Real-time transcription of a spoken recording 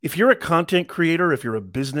If you're a content creator, if you're a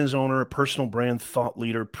business owner, a personal brand thought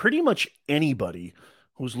leader, pretty much anybody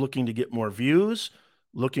who's looking to get more views,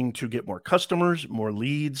 looking to get more customers, more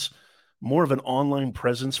leads, more of an online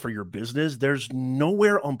presence for your business, there's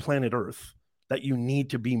nowhere on planet Earth that you need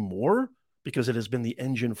to be more, because it has been the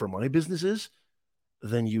engine for my businesses,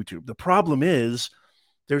 than YouTube. The problem is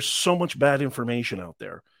there's so much bad information out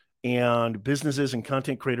there, and businesses and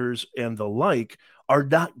content creators and the like are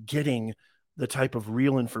not getting the type of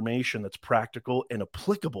real information that's practical and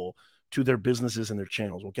applicable to their businesses and their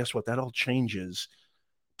channels. Well, guess what? That all changes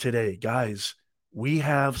today, guys. We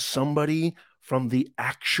have somebody from the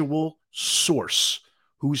actual source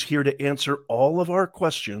who's here to answer all of our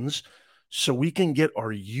questions so we can get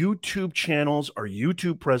our YouTube channels, our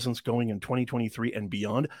YouTube presence going in 2023 and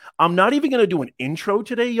beyond. I'm not even going to do an intro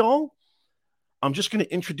today, y'all. I'm just going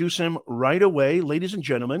to introduce him right away. Ladies and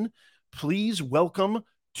gentlemen, please welcome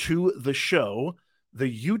to the show the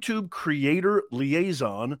YouTube creator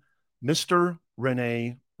liaison, Mr.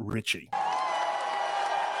 Rene Ritchie.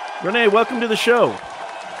 Rene, welcome to the show.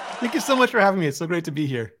 Thank you so much for having me. It's so great to be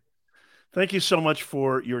here. Thank you so much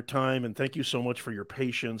for your time, and thank you so much for your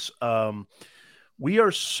patience. We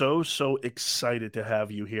are so excited to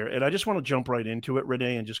have you here. And I just want to jump right into it,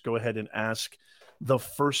 Rene, and just go ahead and ask the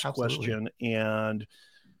first question. And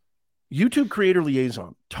YouTube Creator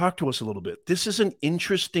Liaison, talk to us a little bit. This is an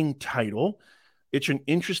interesting title. It's an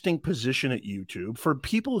interesting position at YouTube. For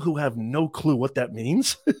people who have no clue what that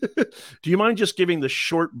means, do you mind just giving the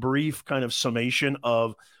short, brief kind of summation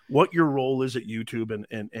of what your role is at YouTube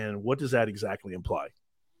and what does that exactly imply?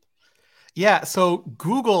 Yeah, so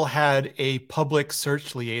Google had a public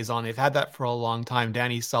search liaison. They've had that for a long time.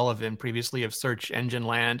 Danny Sullivan, previously of Search Engine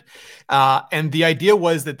Land. And the idea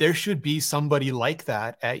was that there should be somebody like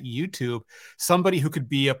that at YouTube, somebody who could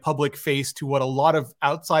be a public face to what a lot of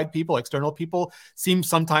outside people, external people, seem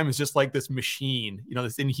sometimes just like this machine,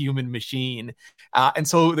 this inhuman machine. And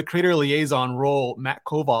so the creator liaison role, Matt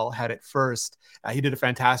Koval had it first. He did a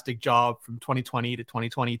fantastic job from 2020 to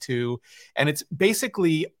 2022. And it's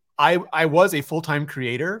basically I was a full-time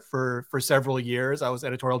creator for several years. I was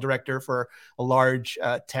editorial director for a large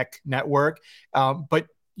tech network, but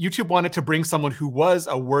YouTube wanted to bring someone who was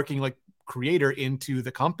a working creator into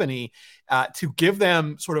the company to give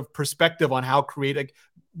them sort of perspective on how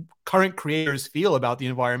current creators feel about the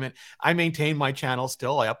environment. I maintain my channel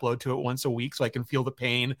still. I upload to it once a week so I can feel the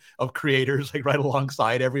pain of creators right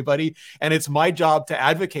alongside everybody. And it's my job to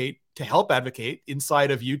help advocate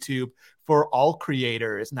inside of YouTube for all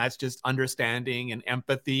creators. And that's just understanding and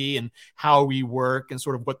empathy and how we work and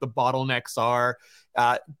sort of what the bottlenecks are,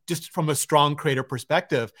 just from a strong creator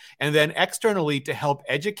perspective. And then externally to help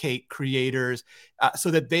educate creators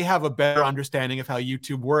so that they have a better understanding of how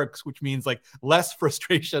YouTube works, which means less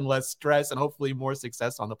frustration, less stress, and hopefully more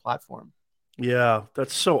success on the platform. Yeah,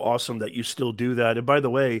 that's so awesome that you still do that. And by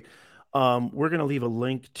the way, we're going to leave a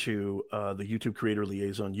link to the YouTube Creator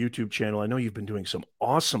Liaison YouTube channel. I know you've been doing some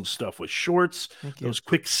awesome stuff with shorts. Those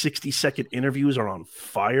quick 60-second interviews are on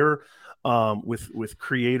fire with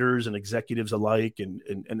creators and executives alike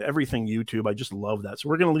and everything YouTube. I just love that. So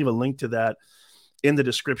we're going to leave a link to that in the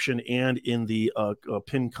description and in the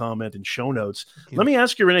pinned comment and show notes. Let me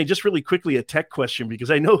ask you, Rene, just really quickly, a tech question,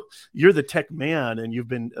 because I know you're the tech man and you've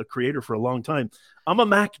been a creator for a long time. I'm a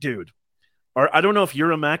Mac dude. Or I don't know if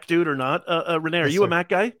you're a Mac dude or not. Rene, are you a Mac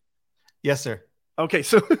guy? Yes, sir. Okay,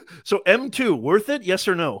 so M2, worth it? Yes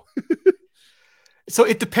or no? So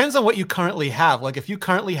it depends on what you currently have. If you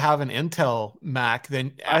currently have an Intel Mac,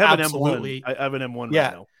 then I have absolutely. an M1. I have an M1 right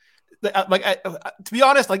now. To be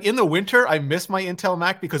honest, in the winter, I miss my Intel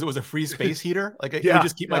Mac because it was a free space heater. It would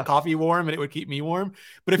just keep my coffee warm and it would keep me warm.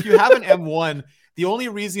 But if you have an M1, the only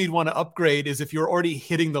reason you'd want to upgrade is if you're already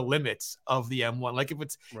hitting the limits of the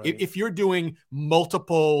M1. If you're doing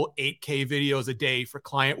multiple 8K videos a day for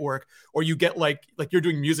client work, or you get like you're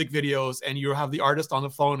doing music videos and you have the artist on the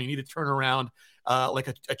phone and you need to turn around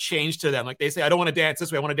a change to them. They say, I don't want to dance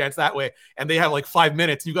this way, I want to dance that way. And they have 5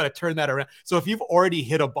 minutes. You've got to turn that around. So if you've already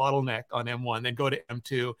hit a bottleneck on M1, then go to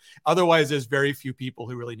M2. Otherwise, there's very few people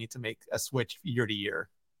who really need to make a switch year to year.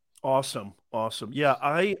 Awesome. Yeah,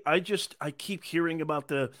 I keep hearing about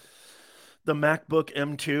the MacBook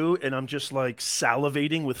M2 and I'm just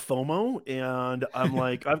salivating with FOMO. And I'm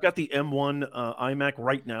I've got the M1 iMac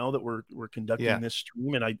right now that we're conducting this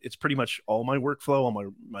stream, and it's pretty much all my workflow,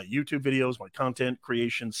 all my YouTube videos, my content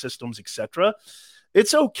creation systems, etc.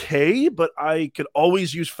 It's okay, but I could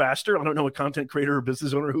always use faster. I don't know a content creator or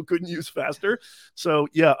business owner who couldn't use faster. So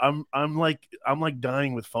yeah, I'm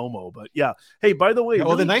dying with FOMO. But yeah, hey, by the way,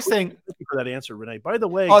 the nice thing, thank you for that answer, Rene. By the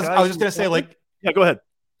way, I was just gonna say, yeah, go ahead.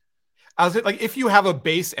 I was like, if you have a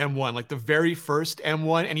base M1, like the very first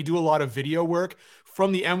M1, and you do a lot of video work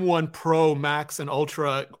from the M1 Pro, Max, and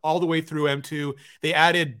Ultra all the way through M2, they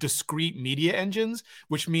added discrete media engines,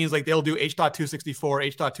 which means like they'll do H.264,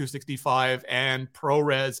 H.265, and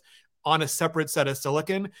ProRes on a separate set of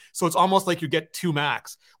silicon. So it's almost like you get two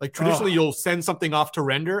Macs. Like traditionally, you'll send something off to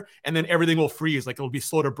render, and then everything will freeze. Like it'll be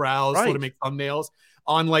slow to browse, slow to make thumbnails.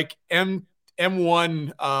 On like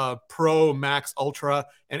M1 Pro, Max, Ultra,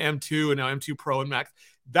 and M2, and now M2 Pro and Max,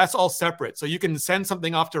 that's all separate. So you can send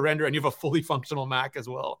something off to render and you have a fully functional Mac as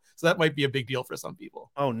well. So that might be a big deal for some people.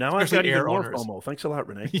 Oh, now I've got even more FOMO. Thanks a lot,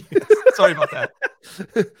 Renee. Sorry about that.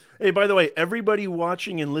 Hey, by the way, everybody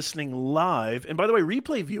watching and listening live, and by the way,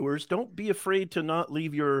 replay viewers, don't be afraid to not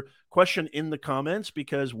leave your question in the comments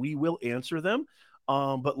because we will answer them.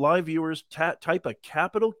 But live viewers, type a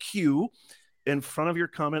capital Q in front of your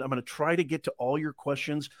comment. I'm going to try to get to all your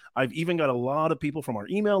questions. I've even got a lot of people from our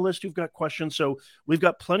email list who've got questions. So we've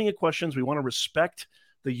got plenty of questions. We want to respect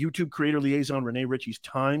the YouTube creator liaison, Rene Ritchie's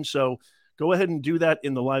time. So go ahead and do that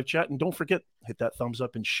in the live chat. And don't forget, hit that thumbs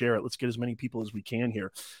up and share it. Let's get as many people as we can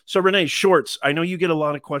here. So Rene, Shorts, I know you get a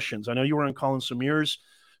lot of questions. I know you were on Colin Samir's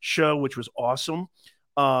show, which was awesome.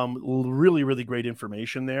 Really, really great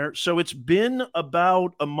information there. So it's been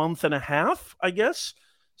about a month and a half, I guess,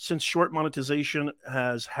 since short monetization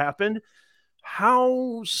has happened.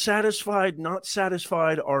 How satisfied, not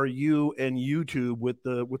satisfied are you and YouTube with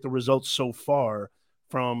the results so far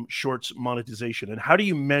from shorts monetization, and how do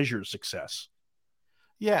you measure success?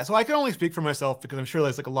 Yeah, so I can only speak for myself because I'm sure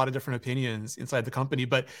there's like a lot of different opinions inside the company,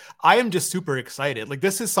 but I am just super excited. Like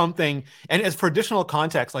this is something, and as for additional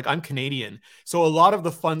context, like I'm Canadian, so a lot of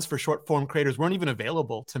the funds for short form creators weren't even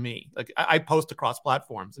available to me. Like I post across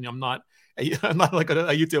platforms, and I'm not like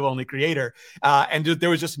a YouTube only creator, and there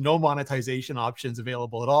was just no monetization options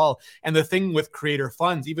available at all. And the thing with creator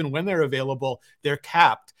funds, even when they're available, they're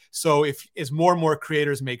capped. So if as more and more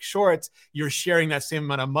creators make shorts, you're sharing that same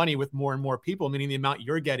amount of money with more and more people, meaning the amount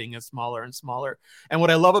you're getting is smaller and smaller. And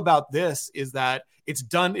what I love about this is that it's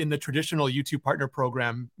done in the traditional YouTube partner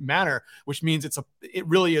program manner, which means it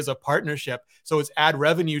really is a partnership. So it's ad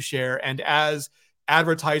revenue share. And as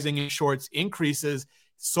advertising in shorts increases,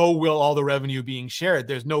 so will all the revenue being shared.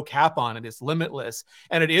 There's no cap on it. It's limitless.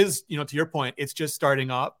 And it is, to your point, it's just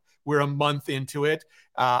starting up. We're a month into it.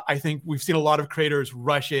 I think we've seen a lot of creators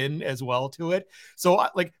rush in as well to it. So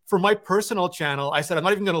like for my personal channel, I said, I'm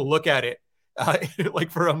not even going to look at it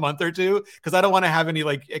like for a month or two, because I don't want to have any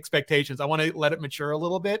like expectations. I want to let it mature a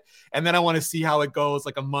little bit. And then I want to see how it goes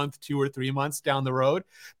like a month, 2 or 3 months down the road.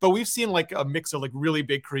 But we've seen like a mix of like really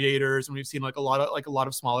big creators, and we've seen like a lot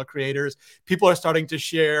of smaller creators. People are starting to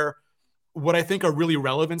share what I think are really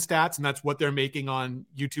relevant stats, and that's what they're making on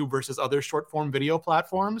YouTube versus other short form video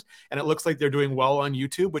platforms. And it looks like they're doing well on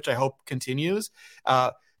YouTube, which I hope continues.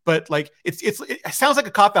 But like it sounds like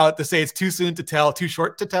a cop out to say it's too soon to tell, too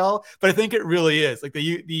short to tell, but I think it really is. Like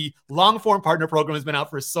the long form partner program has been out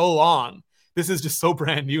for so long. This is just so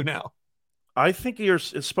brand new now. I think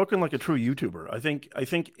it's spoken like a true YouTuber. I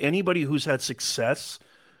think anybody who's had success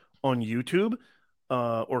on YouTube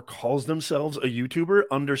or calls themselves a YouTuber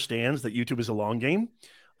understands that YouTube is a long game.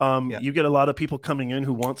 You get a lot of people coming in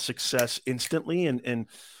who want success instantly, and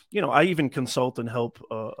I even consult and help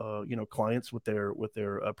clients with their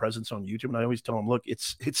presence on YouTube, and I always tell them, look,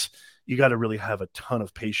 it's you got to really have a ton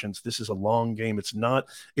of patience. This is a long game.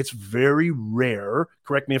 It's very rare.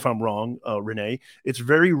 Correct me if I'm wrong, Renee. It's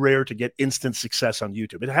very rare to get instant success on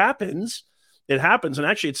YouTube. It happens, and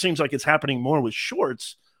actually, it seems like it's happening more with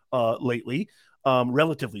shorts lately.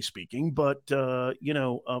 Relatively speaking, but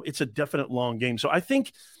it's a definite long game. So I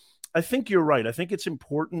think you're right. I think it's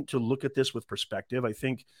important to look at this with perspective. I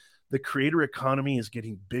think the creator economy is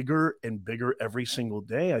getting bigger and bigger every single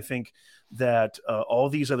day. I think that all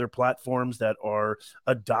these other platforms that are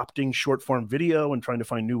adopting short form video and trying to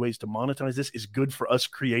find new ways to monetize this is good for us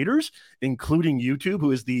creators, including YouTube, who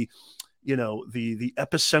is the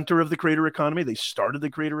epicenter of the creator economy. They started the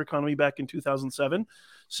creator economy back in 2007.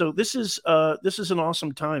 So this is an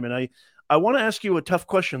awesome time. And I want to ask you a tough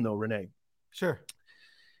question though, Renee. Sure.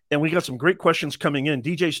 And we got some great questions coming in.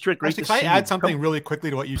 DJ Strick, great to see you. Can I add something really quickly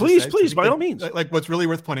to what you just said? Please, by all means. Like what's really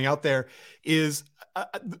worth pointing out there is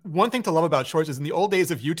one thing to love about shorts is in the old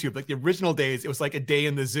days of YouTube, like the original days, it was like a day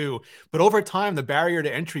in the zoo. But over time, the barrier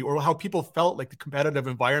to entry, or how people felt like the competitive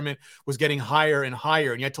environment was getting higher and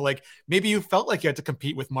higher. And you had to maybe you felt like you had to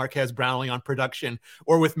compete with Marquez Brownlee on production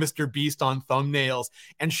or with Mr. Beast on thumbnails.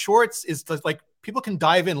 And shorts is like people can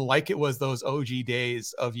dive in like it was those OG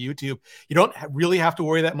days of YouTube. You don't really have to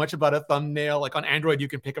worry that much about a thumbnail. Like on Android, you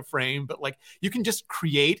can pick a frame, but like you can just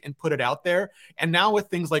create and put it out there. And now with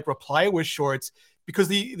things like Reply with Shorts, because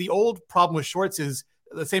the old problem with Shorts is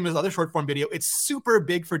the same as other short form video. It's super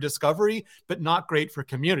big for discovery, but not great for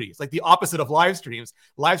community. It's like the opposite of live streams.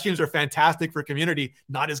 Live streams are fantastic for community,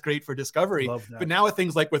 not as great for discovery. But now with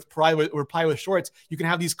things like with Reply with Shorts, you can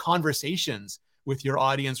have these conversations with your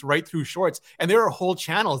audience right through Shorts. And there are whole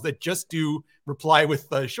channels that just do Reply with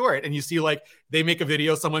Short. And you see like they make a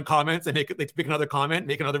video, someone comments, they pick another comment,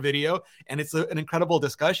 make another video. And it's an incredible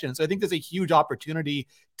discussion. So I think there's a huge opportunity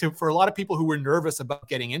for a lot of people who were nervous about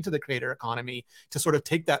getting into the creator economy to sort of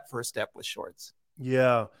take that first step with Shorts.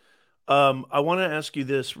 Yeah. I want to ask you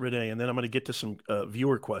this, Renee, and then I'm going to get to some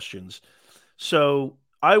viewer questions. So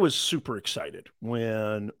I was super excited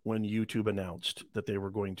when YouTube announced that they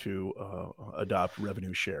were going to adopt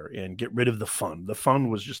revenue share and get rid of the fund. The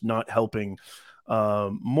fund was just not helping.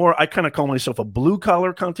 I kind of call myself a blue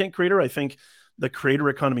collar content creator. I think the creator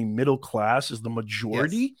economy middle class is the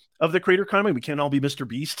majority of the creator economy. We can't all be Mr.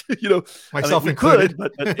 Beast, Myself included,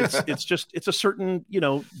 but it's a certain,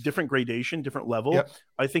 different gradation, different level. Yep.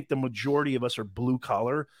 I think the majority of us are blue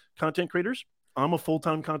collar content creators. I'm a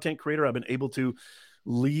full-time content creator. I've been able to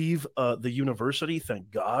leave the university, thank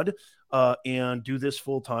God, and do this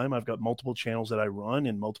full time. I've got multiple channels that I run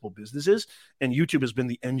and multiple businesses, and YouTube has been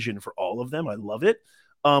the engine for all of them. I love it.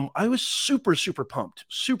 I was super pumped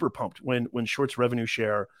when Shorts revenue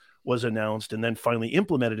share was announced and then finally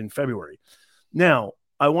implemented in February. Now,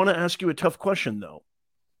 I want to ask you a tough question though.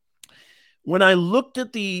 When I looked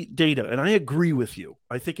at the data, and I agree with you,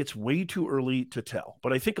 I think it's way too early to tell,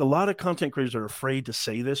 but I think a lot of content creators are afraid to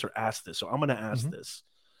say this or ask this. So I'm going to ask this.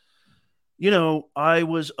 I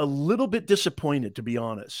was a little bit disappointed, to be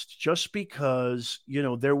honest, just because,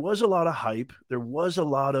 there was a lot of hype. There was a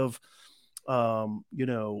lot of,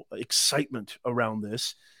 excitement around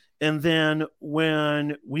this. And then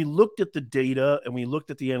when we looked at the data and we looked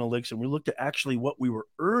at the analytics and we looked at actually what we were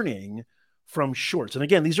earning from Shorts. And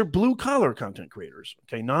again, these are blue collar content creators.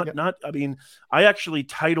 Okay. I actually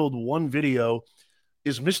titled one video,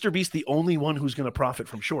 "Is Mr. Beast the only one who's going to profit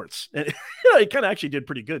from Shorts?" And it kind of actually did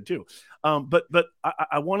pretty good too. But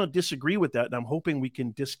I want to disagree with that. And I'm hoping we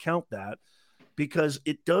can discount that because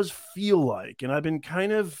it does feel like, and I've been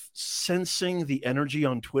kind of sensing the energy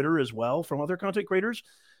on Twitter as well from other content creators.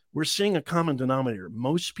 We're seeing a common denominator.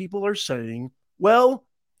 Most people are saying, well,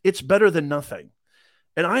 it's better than nothing.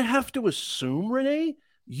 And I have to assume, Renee,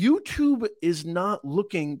 YouTube is not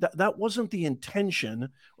looking, that wasn't the intention,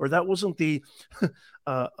 or that wasn't the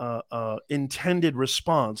intended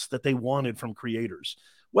response that they wanted from creators.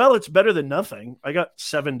 Well, it's better than nothing. I got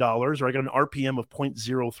 $7, or I got an RPM of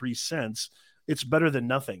 0.03 cents. It's better than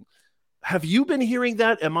nothing. Have you been hearing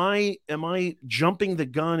that? Am I jumping the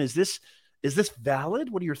gun? Is this valid?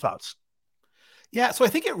 What are your thoughts? Yeah, so I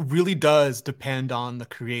think it really does depend on the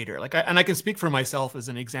creator. I can speak for myself as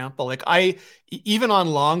an example. Even on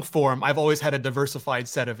long form, I've always had a diversified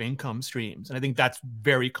set of income streams, and I think that's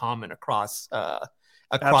very common across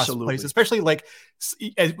places, especially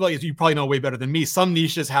as you probably know way better than me. Some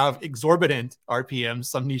niches have exorbitant RPMs.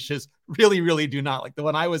 Some niches really, really do not. Like the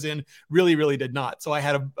one I was in really, really did not. So I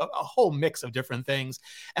had a whole mix of different things.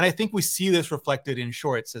 And I think we see this reflected in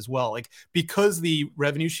Shorts as well. Because the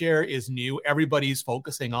revenue share is new, everybody's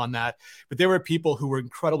focusing on that. But there were people who were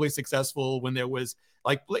incredibly successful when there was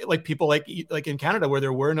people like in Canada where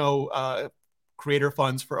there were no creator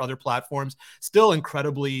funds for other platforms, still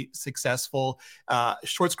incredibly successful.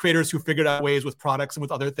 Shorts creators who figured out ways with products and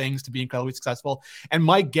with other things to be incredibly successful. And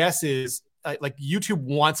my guess is YouTube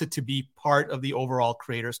wants it to be part of the overall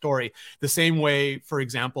creator story. The same way, for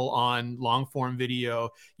example, on long form video,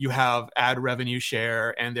 you have ad revenue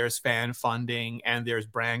share, and there's fan funding, and there's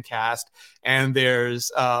Brandcast, and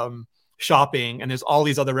there's shopping, and there's all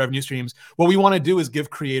these other revenue streams. What we want to do is give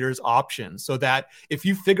creators options so that if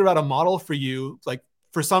you figure out a model for you, like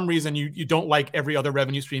for some reason you don't like every other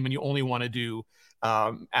revenue stream and you only want to do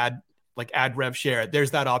ad rev share,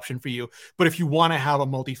 there's that option for you. But if you want to have a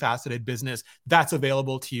multifaceted business, that's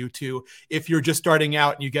available to you too. If you're just starting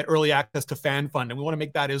out and you get early access to fan fund, and we want to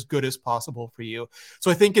make that as good as possible for you.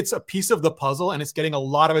 So I think it's a piece of the puzzle, and it's getting a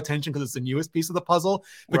lot of attention because it's the newest piece of the puzzle.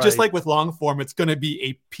 But just like with long form, it's going to be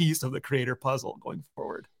a piece of the creator puzzle going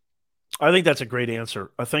forward. I think that's a great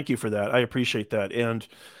answer. Thank you for that. I appreciate that. And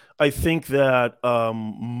I think that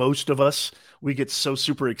most of us, we get so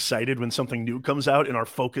super excited when something new comes out, and our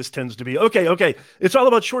focus tends to be, okay, it's all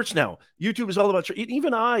about Shorts now. YouTube is all about,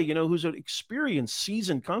 even I, who's an experienced,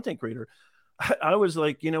 seasoned content creator, I was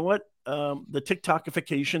like, you know what? The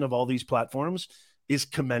TikTokification of all these platforms is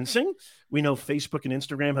commencing. We know Facebook and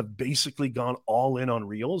Instagram have basically gone all in on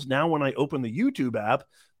Reels. Now, when I open the YouTube app,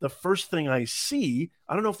 the first thing I see,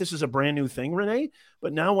 I don't know if this is a brand new thing, Renee,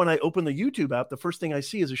 but now when I open the YouTube app, the first thing I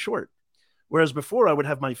see is a short. Whereas before I would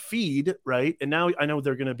have my feed, right? And now I know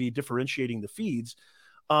they're going to be differentiating the feeds.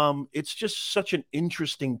 It's just such an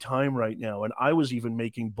interesting time right now. And I was even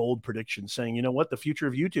making bold predictions saying, you know what, the future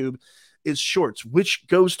of YouTube is shorts, which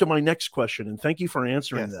goes to my next question. And thank you for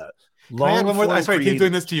answering Yes. that. Can I add one more? I'm sorry, I keep doing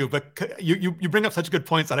creative. this to you, but you bring up such good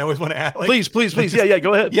points that I always want to add. Like, Please, please, please. Yeah, yeah,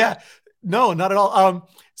 go ahead. yeah, no, not at all.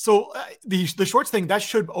 So the shorts thing that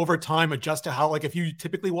should over time adjust to how, like, if you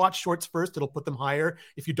typically watch shorts first, it'll put them higher.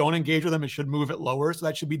 If you don't engage with them, it should move it lower. So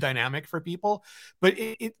that should be dynamic for people. But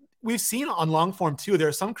we've seen on long form too, there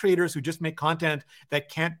are some creators who just make content that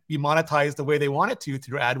can't be monetized the way they want it to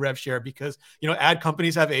through ad rev share, because, you know, ad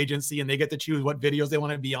companies have agency and they get to choose what videos they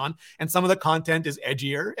want to be on. And some of the content is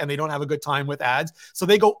edgier and they don't have a good time with ads. So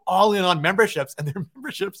they go all in on memberships, and their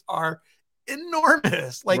memberships are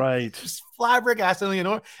enormous, like right. just flabbergastingly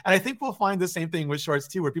enormous. And I think we'll find the same thing with shorts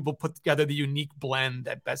too, where people put together the unique blend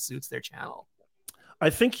that best suits their channel. I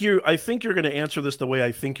think you're going to answer this the way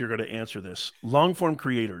I think you're going to answer this. Long form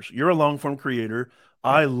creators. You're a long form creator. Yeah.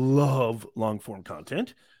 I love long form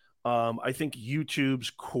content. I think YouTube's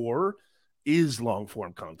core is long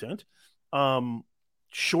form content.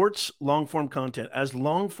 Shorts, long form content. As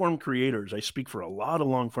long form creators, I speak for a lot of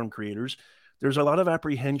long form creators. There's a lot of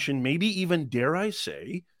apprehension, maybe even, dare I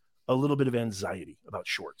say, a little bit of anxiety about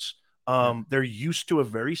shorts. They're used to a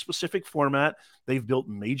very specific format. They've built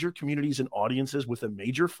major communities and audiences with a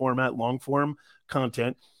major format, long form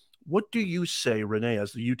content. What do you say, Renee,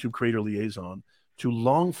 as the YouTube creator liaison, to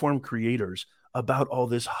long form creators about all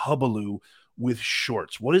this hullabaloo with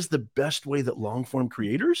shorts? What is the best way that long form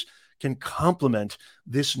creators can complement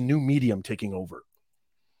this new medium taking over?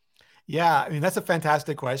 Yeah, I mean, that's a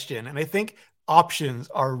fantastic question. And I think options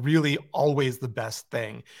are really always the best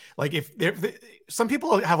thing. Like, if some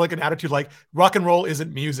people have like an attitude like rock and roll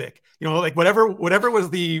isn't music, you know, like whatever was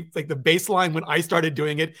the baseline when I started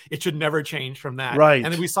doing it, it should never change from that. Right.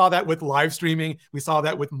 And then we saw that with live streaming. We saw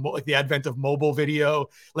that with like the advent of mobile video.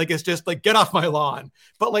 Like, it's just like, get off my lawn.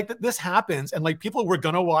 But like this happens, and like people were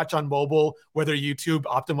gonna watch on mobile, whether YouTube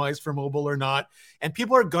optimized for mobile or not, and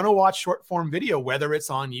people are gonna watch short form video whether it's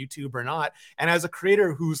on YouTube or not. And as a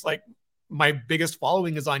creator who's like, my biggest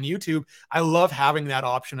following is on YouTube, I love having that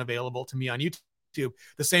option available to me on YouTube.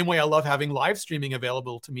 The same way I love having live streaming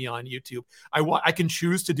available to me on YouTube. I can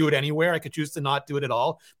choose to do it anywhere. I could choose to not do it at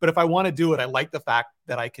all. But if I want to do it, I like the fact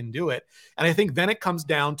that I can do it. And I think then it comes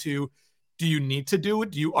down to, do you need to do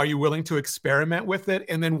it? Are you willing to experiment with it?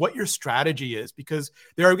 And then what your strategy is, because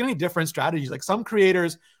there are going to be different strategies. Like, some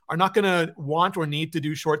creators are not going to want or need to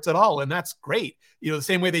do shorts at all. And that's great. You know, the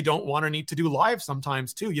same way they don't want or need to do live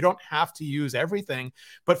sometimes too. You don't have to use everything.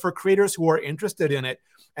 But for creators who are interested in it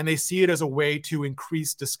and they see it as a way to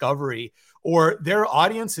increase discovery, or their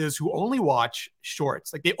audiences who only watch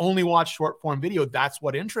shorts, like they only watch short form video, that's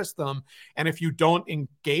what interests them. And if you don't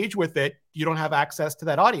engage with it, you don't have access to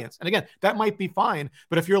that audience. And again, that might be fine.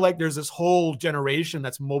 But if you're like, there's this whole generation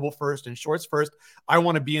that's mobile first and shorts first, I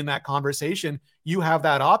want to be in that conversation, you have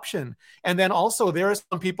that option. And then also, there are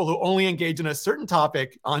some people who only engage in a certain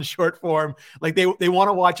topic on short form. Like they want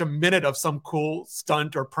to watch a minute of some cool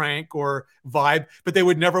stunt or prank or vibe, but they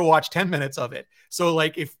would never watch 10 minutes of it. So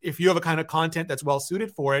like, if you have a kind of content that's well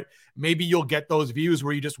suited for it, maybe you'll get those views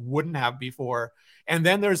where you just wouldn't have before. And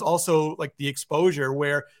then there's also like the exposure,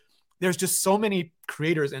 where there's just so many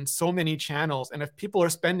creators and so many channels. And if people are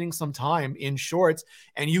spending some time in shorts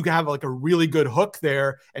and you have like a really good hook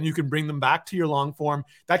there and you can bring them back to your long form,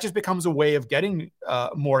 that just becomes a way of getting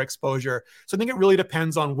more exposure. So I think it really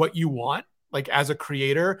depends on what you want, like as a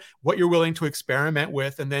creator, what you're willing to experiment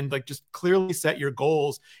with, and then like just clearly set your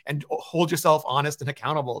goals and hold yourself honest and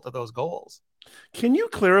accountable to those goals. Can you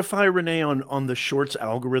clarify, Renee, on the shorts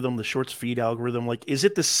algorithm, the shorts feed algorithm? Like, is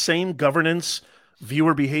it the same governance,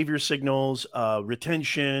 viewer behavior signals,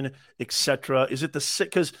 retention, etc.? Is it the,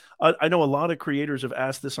 because I know a lot of creators have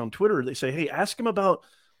asked this on Twitter. They say, hey, ask him about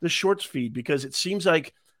the shorts feed, because it seems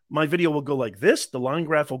like my video will go like this, the line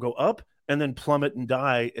graph will go up and then plummet and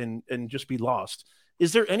die and just be lost.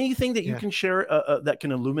 Is there anything that you can share that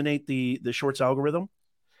can illuminate the shorts algorithm?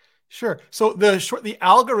 Sure. So the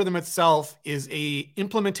algorithm itself is a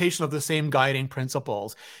implementation of the same guiding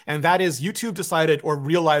principles. And that is, YouTube decided or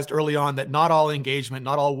realized early on that not all engagement,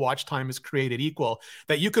 not all watch time is created equal,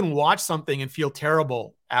 that you can watch something and feel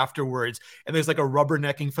terrible afterwards. And there's like a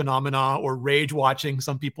rubbernecking phenomena, or rage watching,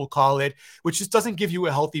 some people call it, which just doesn't give you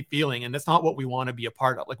a healthy feeling. And that's not what we want to be a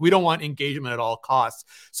part of. Like, we don't want engagement at all costs.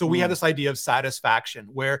 So we have this idea of satisfaction,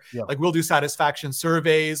 where like we'll do satisfaction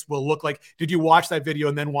surveys. We'll look like, did you watch that video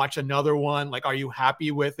and then watch another one? Like, are you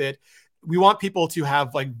happy with it? We want people to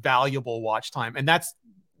have like valuable watch time. And that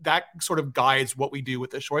sort of guides what we do with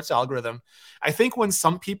the Shorts algorithm. I think when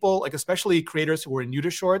some people, like especially creators who are new to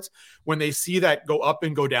Shorts, when they see that go up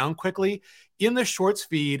and go down quickly, in the Shorts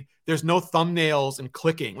feed, there's no thumbnails and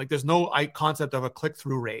clicking. Like, there's no concept of a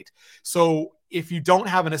click-through rate. So if you don't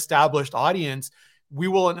have an established audience, we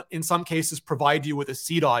will, in some cases, provide you with a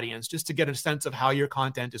seed audience just to get a sense of how your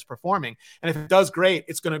content is performing. And if it does great,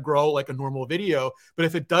 it's going to grow like a normal video. But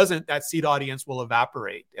if it doesn't, that seed audience will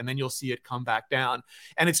evaporate, and then you'll see it come back down.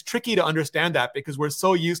 And it's tricky to understand that, because we're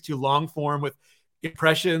so used to long form with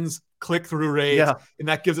impressions, click-through rate, and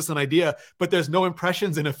that gives us an idea. But there's no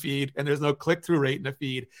impressions in a feed, and there's no click-through rate in a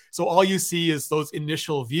feed. So all you see is those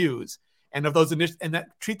initial views. And of those initial, and that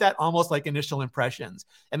treat that almost like initial impressions.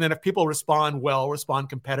 And then if people respond well, respond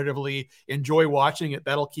competitively, enjoy watching it,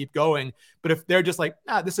 that'll keep going. But if they're just like,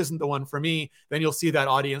 this isn't the one for me, then you'll see that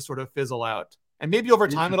audience sort of fizzle out. And maybe over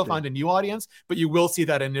time it'll find a new audience, but you will see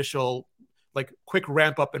that initial like quick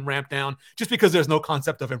ramp up and ramp down, just because there's no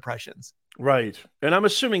concept of impressions. Right. And I'm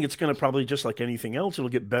assuming it's going to probably, just like anything else, it'll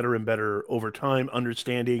get better and better over time,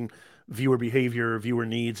 understanding viewer behavior, viewer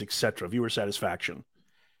needs, etc., viewer satisfaction.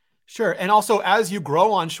 Sure. And also, as you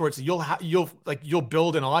grow on Shorts, you'll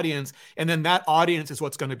build an audience, and then that audience is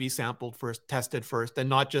what's going to be sampled first, tested first, and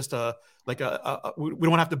not just we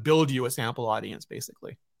don't have to build you a sample audience,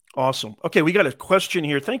 basically. Awesome. Okay, we got a question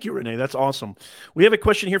here. Thank you, Renee. That's awesome. We have a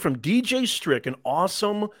question here from DJ Strick, an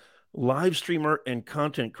awesome live streamer and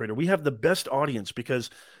content creator. We have the best audience, because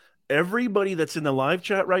everybody that's in the live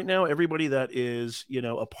chat right now, everybody that is,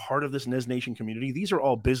 a part of this Nez Nation community, these are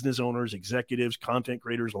all business owners, executives, content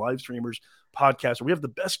creators, live streamers, podcasters. We have the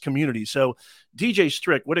best community. So DJ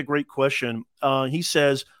Strick, what a great question. He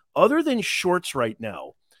says, other than Shorts right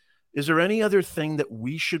now, is there any other thing that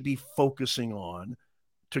we should be focusing on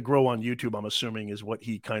to grow on YouTube? I'm assuming is what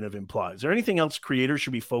he kind of implies. Is there anything else creators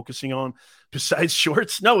should be focusing on besides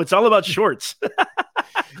Shorts? No, it's all about Shorts.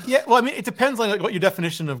 Yeah, well, I mean, it depends on like what your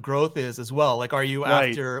definition of growth is as well. Like, are you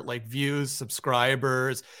after like views,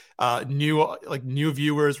 subscribers, new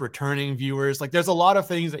viewers, returning viewers? Like, there's a lot of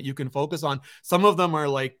things that you can focus on. Some of them are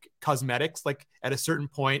like cosmetics, like at a certain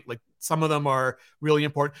point, like some of them are really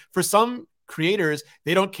important. For some creators,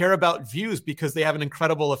 they don't care about views because they have an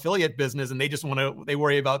incredible affiliate business, and they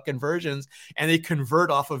worry about conversions, and they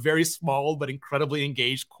convert off a very small but incredibly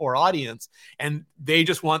engaged core audience, and they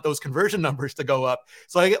just want those conversion numbers to go up.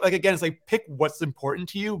 So again, it's like, pick what's important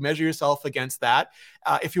to you, measure yourself against that.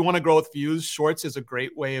 If you want to grow with views, Shorts is a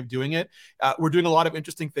great way of doing it. We're doing a lot of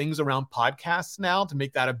interesting things around podcasts now to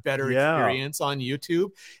make that a better experience on YouTube.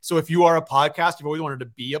 So if you are a podcaster, you've always wanted to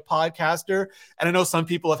be a podcaster, and I know some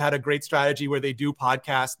people have had a great strategy where they do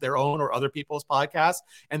podcast their own or other people's podcasts,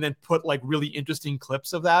 and then put like really interesting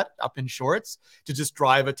clips of that up in Shorts to just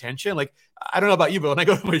drive attention. Like, I don't know about you, but when I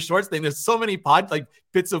go to my Shorts thing, there's so many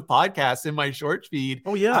bits of podcasts in my Shorts feed.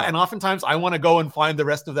 Oh yeah. And oftentimes I want to go and find the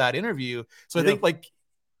rest of that interview. So I think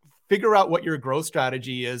figure out what your growth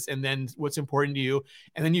strategy is, and then what's important to you.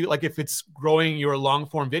 And then if it's growing your long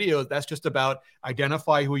form videos, that's just about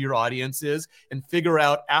identify who your audience is and figure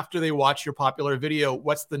out, after they watch your popular video,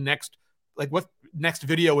 what's the next, what next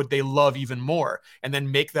video would they love even more, and then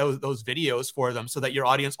make those videos for them so that your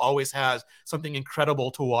audience always has something incredible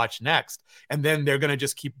to watch next. And then they're going to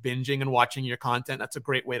just keep binging and watching your content. That's a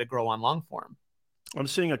great way to grow on long form. I'm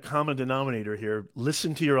seeing a common denominator here.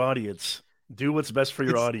 Listen to your audience. Do what's best for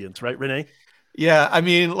your audience, right, Renee? Yeah, I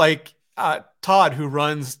mean, Todd, who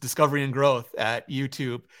runs Discovery and Growth at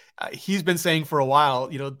YouTube, he's been saying for a while,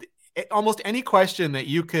 almost any question that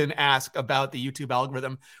you can ask about the YouTube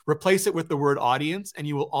algorithm, replace it with the word audience, and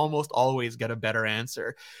you will almost always get a better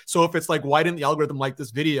answer. So if it's like, why didn't the algorithm like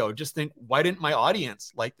this video? Just think, why didn't my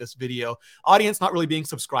audience like this video? Audience not really being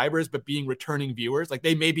subscribers, but being returning viewers. Like,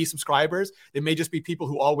 they may be subscribers. They may just be people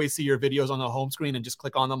who always see your videos on the home screen and just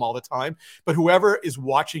click on them all the time. But whoever is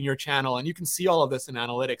watching your channel, and you can see all of this in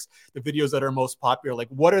analytics, the videos that are most popular, like,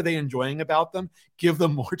 what are they enjoying about them? Give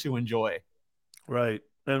them more to enjoy. Right.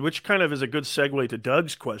 And which kind of is a good segue to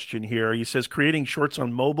Doug's question here. He says, creating Shorts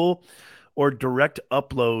on mobile or direct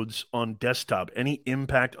uploads on desktop, any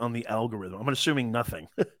impact on the algorithm? I'm assuming nothing.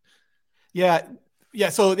 Yeah. Yeah,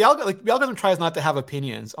 so the algorithm tries not to have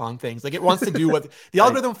opinions on things. Like it wants to do what the Right.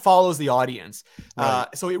 algorithm follows the audience. Right.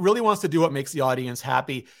 So it really wants to do what makes the audience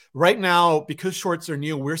happy. Right now, because shorts are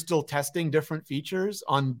new, we're still testing different features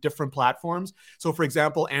on different platforms. So for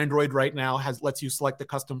example, Android right now lets you select a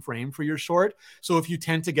custom frame for your short. So if you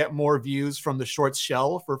tend to get more views from the shorts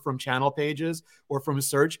shelf or from channel pages or from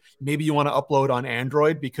search, maybe you want to upload on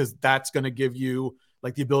Android because that's going to give you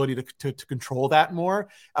like the ability to control that more.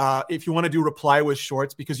 If you want to do reply with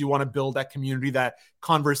shorts because you want to build that community, that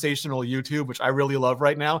conversational YouTube, which I really love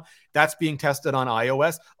right now, that's being tested on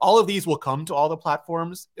iOS. All of these will come to all the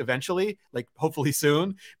platforms eventually, like hopefully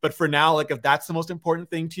soon. But for now, like if that's the most important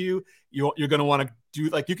thing to you, you're going to want to do,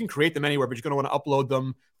 like you can create them anywhere, but you're going to want to upload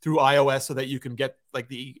them through iOS so that you can get like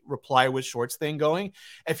the reply with shorts thing going.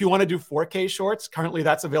 If you want to do 4K shorts, currently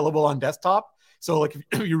that's available on desktop. So like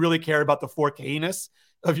if you really care about the 4K-ness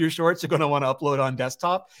of your shorts, you're going to want to upload on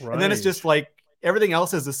desktop. Right. And then it's just like everything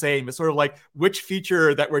else is the same. It's sort of like which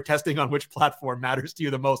feature that we're testing on which platform matters to you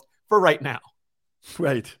the most for right now.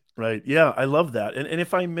 Right. Right. Yeah, I love that. And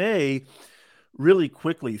if I may, really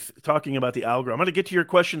quickly, talking about the algorithm, I'm going to get to your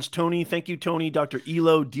questions, Tony. Thank you, Tony. Dr.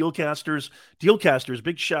 Elo, Dealcasters,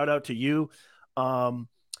 big shout out to you.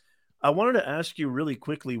 I wanted to ask you really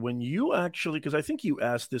quickly when you actually, because I think you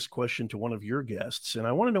asked this question to one of your guests, and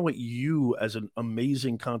I want to know what you, as an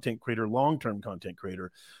amazing content creator, long term content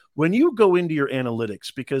creator, when you go into your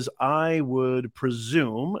analytics, because I would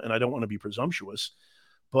presume, and I don't want to be presumptuous,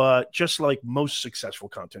 but just like most successful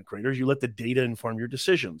content creators, you let the data inform your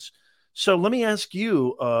decisions. So let me ask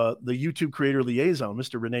you, the YouTube creator liaison,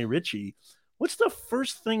 Mr. Rene Ritchie, what's the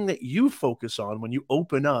first thing that you focus on when you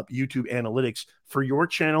open up YouTube analytics for your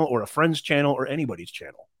channel or a friend's channel or anybody's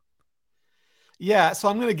channel? Yeah, so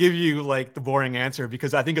I'm going to give you like the boring answer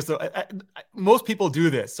because I think most people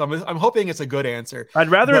do this. So I'm hoping it's a good answer. I'd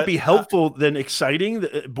rather it But be helpful than exciting,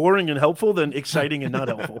 boring and helpful than exciting and not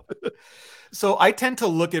helpful. So I tend to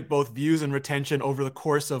look at both views and retention over the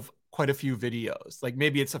course of quite a few videos. Like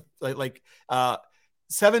maybe it's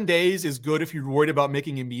 7 days is good if you're worried about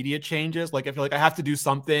making immediate changes. Like if you're like, I have to do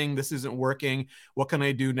something, this isn't working. What can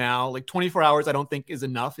I do now? Like 24 hours, I don't think is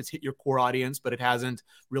enough. It's hit your core audience, but it hasn't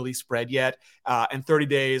really spread yet. And 30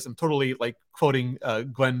 days, I'm totally like quoting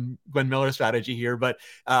Glenn Miller's strategy here, but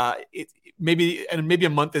maybe a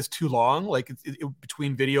month is too long, like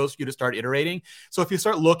between videos for you to start iterating. So if you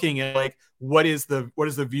start looking at like what is the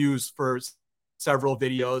views for several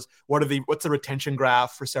videos, what's the retention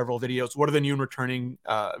graph for several videos, what are the new and returning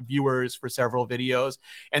viewers for several videos,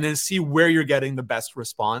 and then see where you're getting the best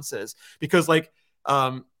responses. Because like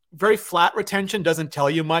very flat retention doesn't tell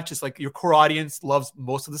you much. It's like your core audience loves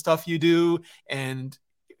most of the stuff you do, and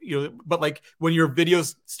but like when your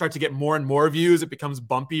videos start to get more and more views, it becomes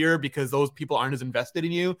bumpier because those people aren't as invested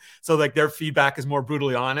in you. So like their feedback is more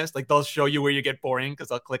brutally honest. Like they'll show you where you get boring because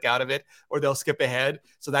they'll click out of it or they'll skip ahead.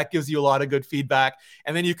 So that gives you a lot of good feedback.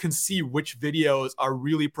 And then you can see which videos are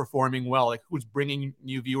really performing well, like who's bringing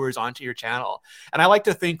new viewers onto your channel. And I like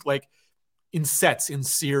to think like in sets, in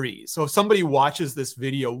series. So if somebody watches this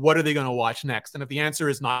video, what are they going to watch next? And if the answer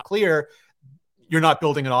is not clear, you're not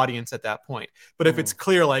building an audience at that point. But if it's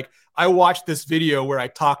clear, like I watched this video where I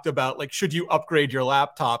talked about like, should you upgrade your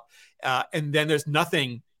laptop? And then there's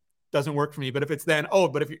nothing, doesn't work for me. But if it's then,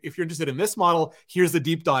 but if you're interested in this model, here's the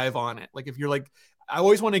deep dive on it. Like if you're like, I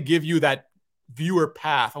always want to give you that viewer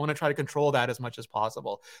path. I want to try to control that as much as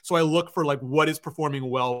possible. So I look for like what is performing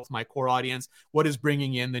well with my core audience, what is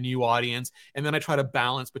bringing in the new audience. And then I try to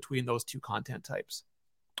balance between those two content types.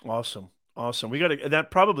 Awesome. Awesome. That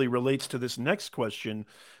probably relates to this next question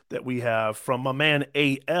that we have from my man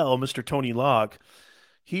AL, Mr. Tony Locke.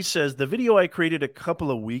 He says, the video I created a couple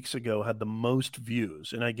of weeks ago had the most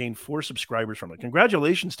views and I gained 4 subscribers from it.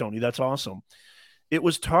 Congratulations, Tony. That's awesome. It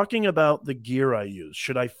was talking about the gear I use.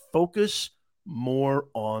 Should I focus more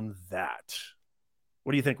on that?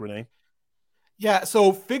 What do you think, Rene? Yeah,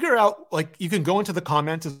 so figure out, like, you can go into the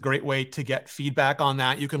comments is a great way to get feedback on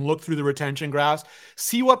that. You can look through the retention graphs,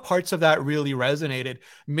 see what parts of that really resonated.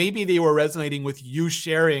 Maybe they were resonating with you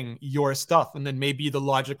sharing your stuff, and then maybe the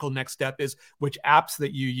logical next step is which apps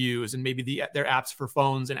that you use, and maybe they're apps for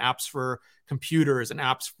phones and apps for computers and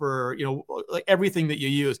apps for, like everything that you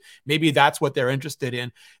use. Maybe that's what they're interested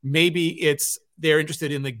in. Maybe they're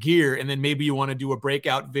interested in the gear, and then maybe you want to do a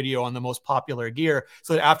breakout video on the most popular gear,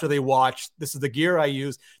 so that after they watch, this is the gear I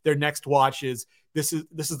use, their next watch is this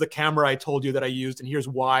is the camera I told you that I used, and here's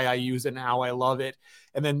why I use it and how I love it.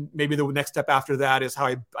 And then maybe the next step after that is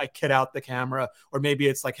how I kit out the camera, or maybe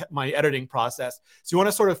it's like my editing process. So you want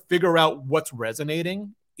to sort of figure out what's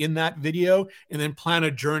resonating in that video and then plan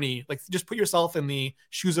a journey. Like just put yourself in the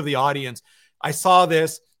shoes of the audience. I saw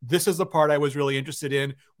this. This is the part I was really interested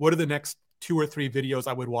in. What are the next 2 or 3 videos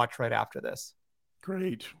I would watch right after this?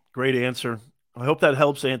 Great answer. I hope that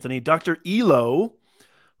helps, Anthony. Dr. Elo,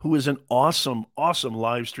 who is an awesome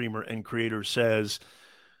live streamer and creator, says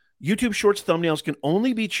YouTube Shorts thumbnails can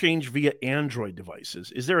only be changed via Android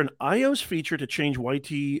devices. Is there an iOS feature to change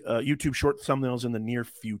YouTube Short thumbnails in the near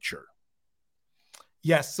future?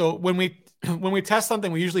 Yes. So when we test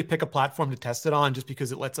something, we usually pick a platform to test it on, just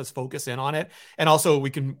because it lets us focus in on it, and also we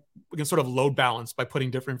can sort of load balance by putting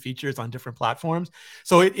different features on different platforms.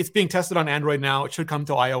 So it's being tested on Android now. It should come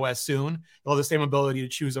to iOS soon. It'll have the same ability to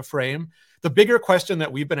choose a frame. The bigger question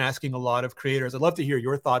that we've been asking a lot of creators, I'd love to hear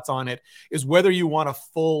your thoughts on it, is whether you want a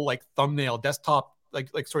full like thumbnail desktop, like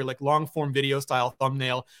long form video style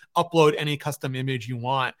thumbnail, upload any custom image you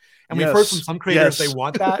want. And we've heard from some creators they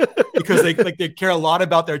want that because they care a lot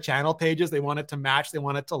about their channel pages. They want it to match, they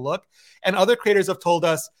want it to look. And other creators have told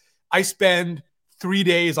us, I spend 3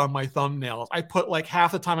 days on my thumbnails. I put like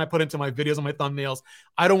half the time I put into my videos on my thumbnails.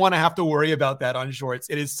 I don't want to have to worry about that on Shorts.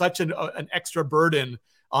 It is such an extra burden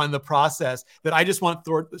on the process that I just want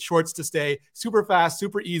Shorts to stay super fast,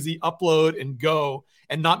 super easy, upload and go,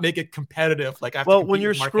 and not make it competitive. Like, when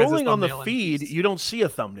you're scrolling on the feed, you don't see a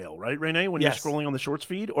thumbnail, right, Renee? When you're scrolling on the Shorts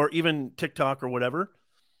feed or even TikTok or whatever.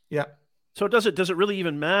 Yeah. So does it really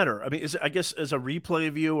even matter? I mean, I guess as a replay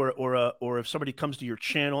view or if somebody comes to your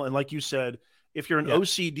channel, and like you said, if you're an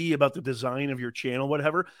OCD about the design of your channel,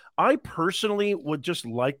 whatever, I personally would just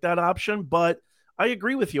like that option, but I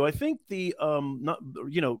agree with you. I think the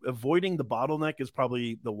avoiding the bottleneck is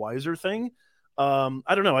probably the wiser thing. I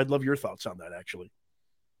don't know. I'd love your thoughts on that, actually.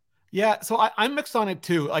 Yeah, so I'm mixed on it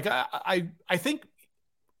too. Like I think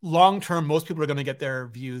long term, most people are going to get their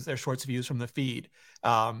Shorts views from the feed.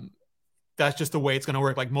 That's just the way it's going to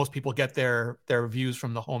work. Like most people get their views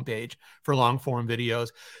from the homepage for long form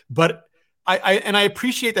videos, but I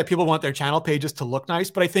appreciate that people want their channel pages to look nice,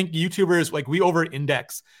 but I think YouTubers, like, we over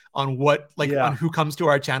index on on who comes to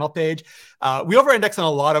our channel page. We over index on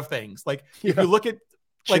a lot of things. Like if you look at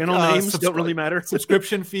channel names don't really matter.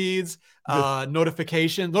 Subscription feeds,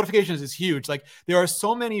 notifications is huge. Like there are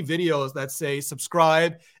so many videos that say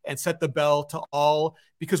subscribe and set the bell to all,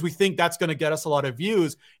 because we think that's going to get us a lot of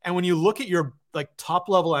views. And when you look at your like top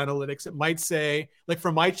level analytics, it might say, like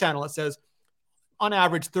for my channel, it says on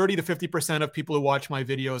average 30 to 50% of people who watch my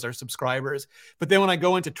videos are subscribers. But then when I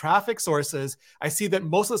go into traffic sources, I see that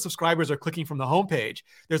most of the subscribers are clicking from the homepage.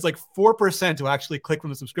 There's like 4% who actually click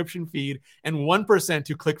from the subscription feed and 1%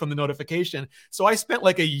 who click from the notification. So I spent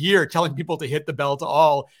like a year telling people to hit the bell to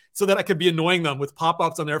all so that I could be annoying them with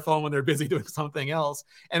pop-ups on their phone when they're busy doing something else.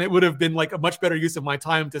 And it would have been like a much better use of my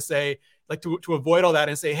time to say, like, to avoid all that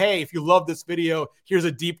and say, hey, if you love this video, here's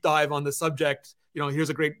a deep dive on the subject. Here's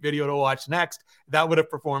a great video to watch next. That would have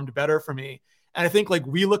performed better for me. And I think like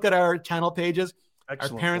we look at our channel pages,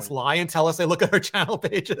 Excellent our parents point. Lie and tell us they look at our channel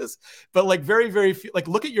pages, but like very, very few, like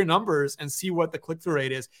look at your numbers and see what the click-through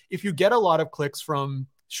rate is. If you get a lot of clicks from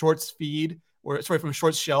Shorts feed from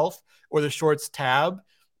Shorts shelf or the Shorts tab,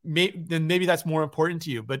 then maybe that's more important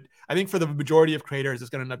to you. But I think for the majority of creators, it's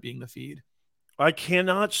going to end up being the feed. I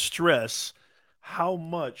cannot stress how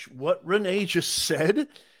much what Renee just said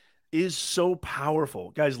is so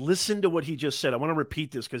powerful. Guys, listen to what he just said. I want to repeat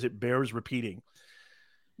this because it bears repeating.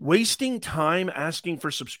 Wasting time asking for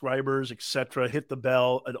subscribers, etc., hit the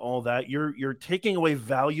bell and all that, you're taking away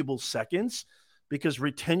valuable seconds, because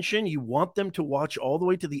retention, you want them to watch all the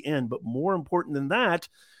way to the end. But more important than that,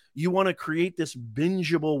 you want to create this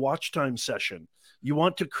bingeable watch time session. You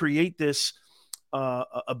want to create this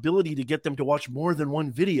ability to get them to watch more than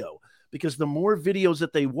one video. Because the more videos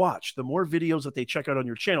that they watch, the more videos that they check out on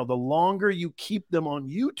your channel, the longer you keep them on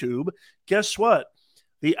YouTube, guess what?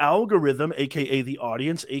 The algorithm, aka the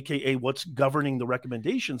audience, aka what's governing the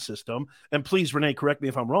recommendation system, and please, Renee, correct me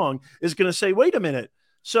if I'm wrong, is going to say, wait a minute.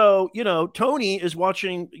 So, Tony is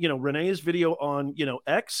watching, Renee's video on,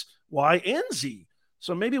 X, Y, and Z.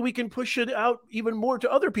 So maybe we can push it out even more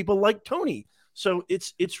to other people like Tony. So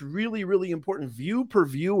it's really, really important. View per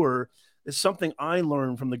viewer is something I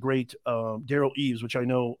learned from the great Derral Eves, which I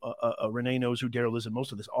know Renee knows who Derral is and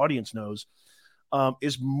most of this audience knows,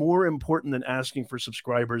 is more important than asking for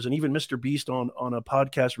subscribers. And even Mr. Beast on a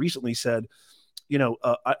podcast recently said,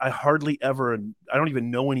 I hardly ever, and I don't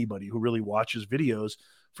even know anybody who really watches videos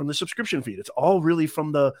from the subscription feed. It's all really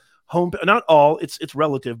from the home. Not all, it's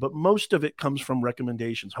relative, but most of it comes from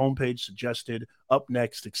recommendations, homepage, suggested, up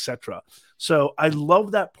next, etc. So I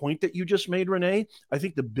love that point that you just made, Renee. I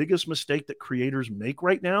think the biggest mistake that creators make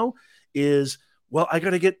right now is, well, I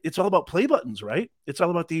got to it's all about play buttons, right? It's all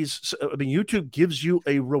about these. I mean, YouTube gives you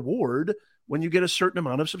a reward when you get a certain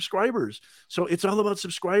amount of subscribers. So it's all about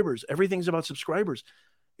subscribers. Everything's about subscribers.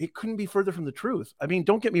 It couldn't be further from the truth. I mean,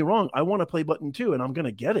 don't get me wrong. I want a play button too, and I'm going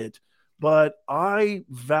to get it, but I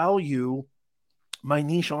value my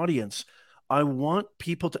niche audience. I want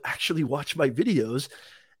people to actually watch my videos.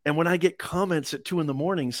 And when I get comments at 2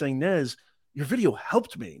 a.m. saying, Nez, your video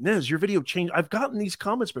helped me. Nez, your video changed. I've gotten these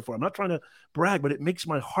comments before. I'm not trying to brag, but it makes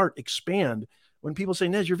my heart expand when people say,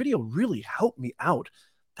 Nez, your video really helped me out.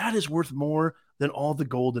 That is worth more than all the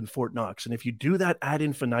gold in Fort Knox. And if you do that ad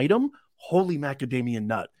infinitum, holy macadamia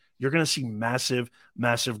nut, you're going to see massive,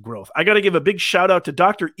 massive growth. I got to give a big shout out to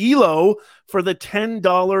Dr. Elo for the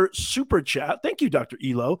 $10 super chat. Thank you, Dr.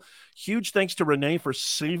 Elo. Huge thanks to Renee for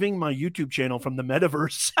saving my YouTube channel from the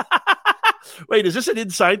metaverse. Wait, is this an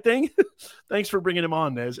inside thing? Thanks for bringing him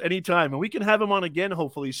on, Nez. Anytime. And we can have him on again,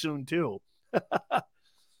 hopefully soon, too.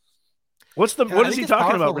 What is he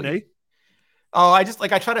talking about, Renee? Oh, I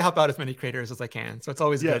try to help out as many creators as I can. So it's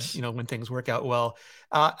always good, when things work out well.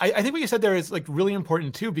 I think what you said there is like really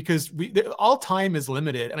important too, because all time is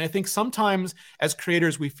limited. And I think sometimes as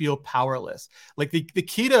creators, we feel powerless. Like the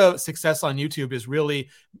key to success on YouTube is really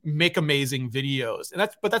make amazing videos.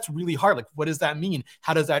 But that's really hard. Like, what does that mean?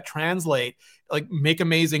 How does that translate? Like, make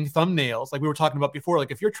amazing thumbnails. Like we were talking about before, like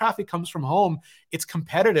if your traffic comes from home, it's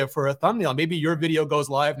competitive for a thumbnail. Maybe your video goes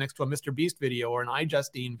live next to a Mr. Beast video or an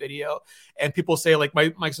iJustine video. And people say like,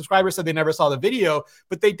 my subscribers said they never saw the video,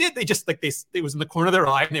 but they did. They just it was in the corner of their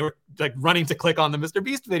eye and they were like running to click on the Mr.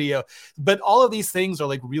 Beast video. But all of these things are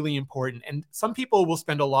like really important. And some people will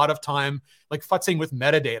spend a lot of time like futzing with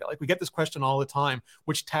metadata. Like we get this question all the time,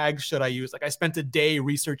 which tags should I use? Like I spent a day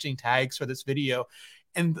researching tags for this video,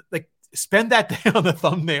 and like, spend that day on the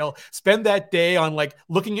thumbnail, spend that day on like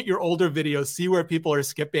looking at your older videos, see where people are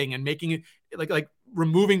skipping and making it like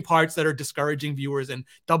removing parts that are discouraging viewers and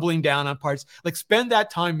doubling down on parts. Like spend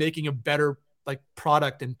that time making a better like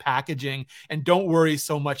product and packaging, and don't worry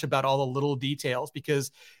so much about all the little details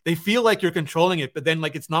because they feel like you're controlling it, but then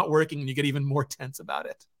like it's not working and you get even more tense about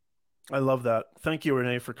it. I love that. Thank you,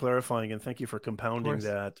 Renee, for clarifying, and thank you for compounding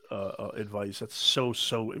that advice. That's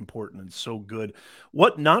so important and so good.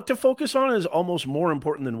 What not to focus on is almost more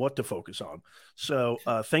important than what to focus on. So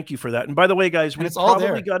thank you for that. And by the way, guys, we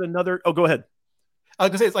probably got another. Oh, go ahead. I was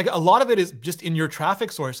gonna say, it's like a lot of it is just in your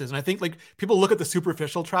traffic sources. And I think like people look at the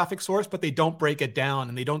superficial traffic source, but they don't break it down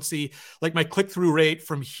and they don't see like my click-through rate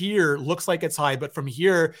from here looks like it's high, but from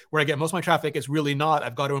here where I get most of my traffic is really not.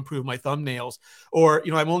 I've got to improve my thumbnails, or,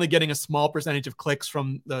 I'm only getting a small percentage of clicks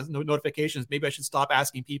from the notifications. Maybe I should stop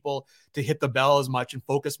asking people to hit the bell as much and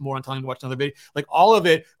focus more on telling them to watch another video. Like all of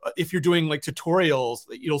it, if you're doing like tutorials,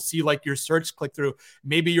 you'll see like your search click-through,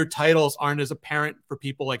 maybe your titles aren't as apparent for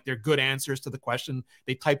people. Like they're good answers to the question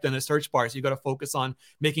they typed in a search bar. So you got to focus on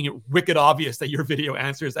making it wicked obvious that your video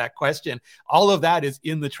answers that question. All of that is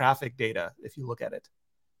in the traffic data if you look at it.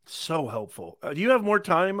 So helpful. Do you have more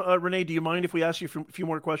time, Renee? Do you mind if we ask you a few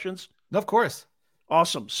more questions? Of course.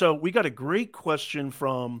 Awesome. So we got a great question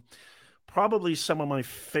from probably some of my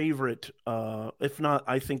favorite, if not,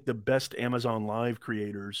 I think the best Amazon Live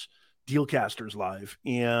creators, Dealcasters Live.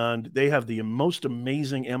 And they have the most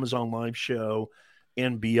amazing Amazon Live show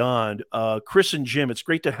and beyond. Chris and Jim, it's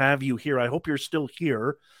great to have you here. I hope you're still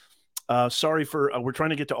here. Sorry for, we're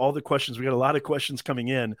trying to get to all the questions. We got a lot of questions coming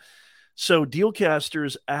in. So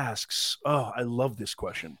Dealcasters asks, oh, I love this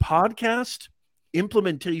question. Podcast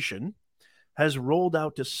implementation has rolled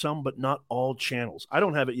out to some, but not all channels. I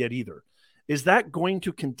don't have it yet either. Is that going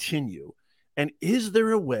to continue? And is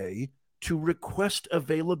there a way to request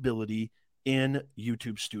availability in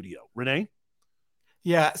YouTube Studio? Renee?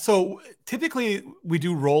 Yeah. So typically we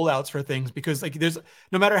do rollouts for things because like there's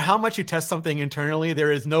no matter how much you test something internally,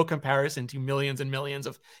 there is no comparison to millions and millions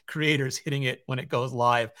of creators hitting it when it goes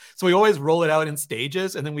live. So we always roll it out in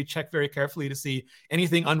stages, and then we check very carefully to see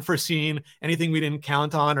anything unforeseen, anything we didn't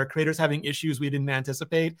count on, or creators having issues we didn't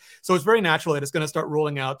anticipate. So it's very natural that it's going to start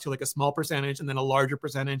rolling out to like a small percentage and then a larger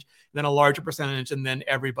percentage, then a larger percentage, and then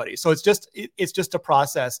everybody. So it's just a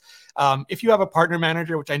process. If you have a partner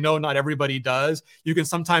manager, which I know not everybody does, you can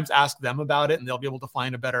sometimes ask them about it and they'll be able to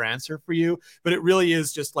find a better answer for you. But it really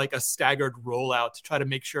is just like a staggered rollout to try to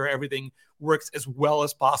make sure everything works as well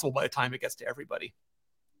as possible by the time it gets to everybody.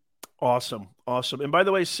 Awesome. And by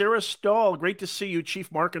the way, Sarah Stahl, great to see you, Chief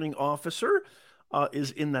Marketing Officer,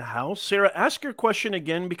 is in the house. Sarah, ask your question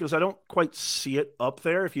again because I don't quite see it up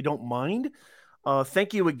there, if you don't mind.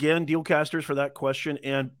 Thank you again, Dealcasters, for that question.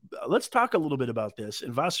 And let's talk a little bit about this.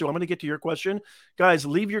 And Vasu, I'm going to get to your question. Guys,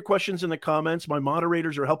 leave your questions in the comments. My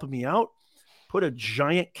moderators are helping me out. Put a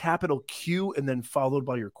giant capital Q and then followed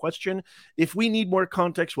by your question. If we need more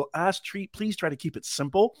context, we'll ask. Please try to keep it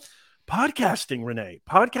simple. Podcasting, Renee,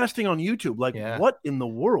 podcasting on YouTube. Like, Yeah. what in the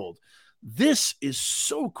world? This is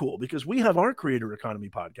so cool because we have our Creator Economy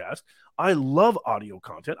podcast. I love audio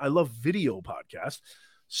content. I love video podcasts.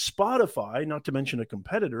 Spotify, not to mention a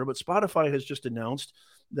competitor, but Spotify has just announced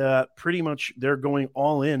that pretty much they're going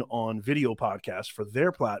all in on video podcasts for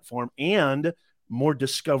their platform and more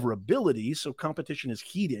discoverability. So competition is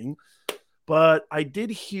heating. But I did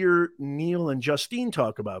hear Neil and Justine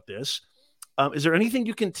talk about this. Is there anything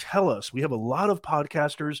you can tell us? We have a lot of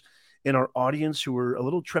podcasters in our audience who are a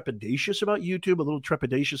little trepidatious about YouTube, a little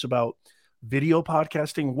trepidatious about video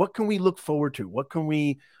podcasting. What can we look forward to? What can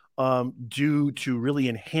we do to really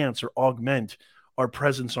enhance or augment our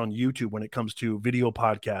presence on YouTube when it comes to video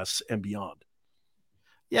podcasts and beyond?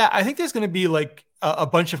 Yeah, I think there's going to be like a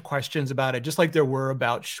bunch of questions about it, just like there were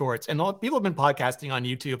about shorts. And people have been podcasting on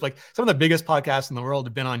YouTube. Like some of the biggest podcasts in the world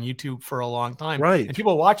have been on YouTube for a long time. Right. And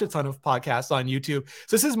people watch a ton of podcasts on YouTube.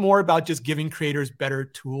 So this is more about just giving creators better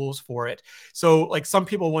tools for it. So like some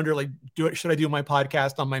people wonder, like, should I do my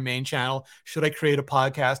podcast on my main channel? Should I create a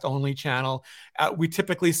podcast only channel? We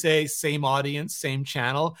typically say same audience, same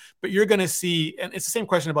channel, but you're going to see, and it's the same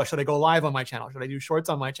question about, should I go live on my channel? Should I do shorts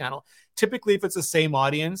on my channel? Typically, if it's the same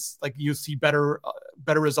audience, like you see better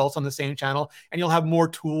results on the same channel, and you'll have more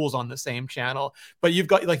tools on the same channel. But you've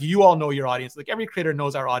got, like, you all know your audience. Like every creator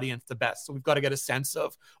knows our audience the best. So we've got to get a sense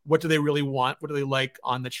of what do they really want? What do they like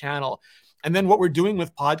on the channel? And then what we're doing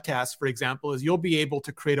with podcasts, for example, is you'll be able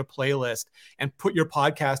to create a playlist and put your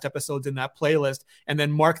podcast episodes in that playlist and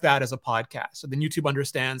then mark that as a podcast. So then YouTube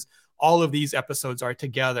understands all of these episodes are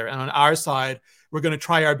together. And on our side, we're going to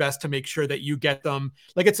try our best to make sure that you get them.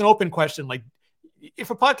 Like it's an open question. Like if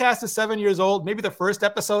a podcast is 7 years old, maybe the first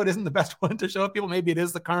episode isn't the best one to show people. Maybe it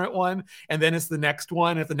is the current one, and then it's the next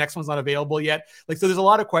one if the next one's not available yet. Like, so there's a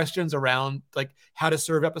lot of questions around like how to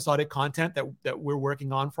serve episodic content that we're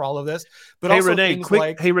working on for all of this. But also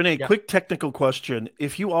quick technical question.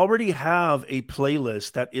 If you already have a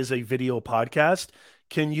playlist that is a video podcast,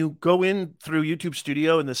 can you go in through YouTube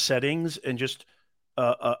Studio in the settings and just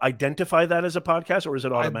identify that as a podcast, or is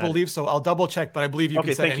it automatic? I believe so. I'll double check, but I believe you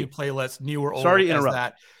can set any playlist, new or old. Sorry to interrupt.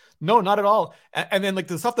 That. No, not at all. And then like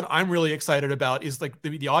the stuff that I'm really excited about is like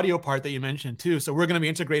the audio part that you mentioned too. So we're going to be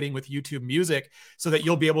integrating with YouTube Music so that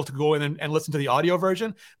you'll be able to go in and listen to the audio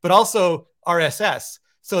version, but also RSS,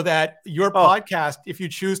 so that your podcast, if you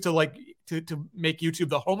choose to like to make YouTube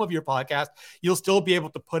the home of your podcast, you'll still be able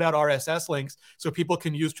to put out RSS links so people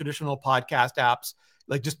can use traditional podcast apps.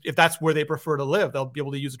 Like just if that's where they prefer to live, they'll be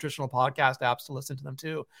able to use the traditional podcast apps to listen to them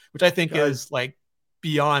too, which I think is like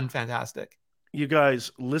beyond fantastic. You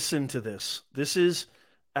guys, listen to this. This is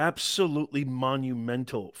absolutely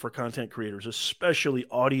monumental for content creators, especially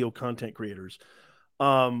audio content creators.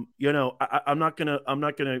 I'm not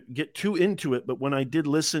gonna get too into it, but when I did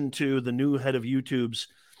listen to the new head of YouTube's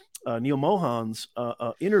Neil Mohan's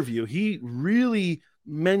interview, he really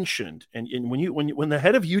mentioned, and when the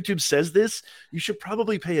head of YouTube says this, you should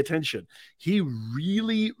probably pay attention. He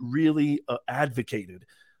really advocated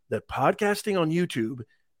that podcasting on YouTube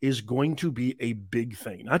is going to be a big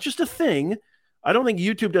thing, not just a thing. I don't think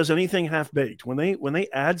YouTube does anything half-baked. When they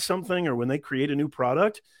add something or when they create a new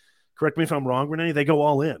product, correct me if I'm wrong, Renee, they go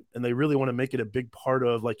all in and they really want to make it a big part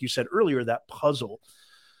of, like you said earlier, that puzzle.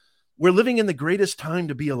 We're living in the greatest time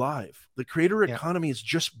to be alive. The creator economy is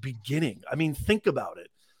just beginning. I mean, think about it.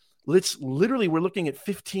 We're looking at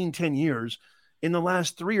 10 years. In the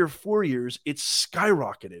last 3 or 4 years, it's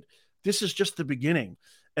skyrocketed. This is just the beginning.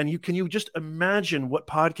 And can you just imagine what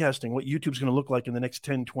podcasting, what YouTube's going to look like in the next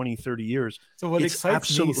 10, 20, 30 years? So what it's excites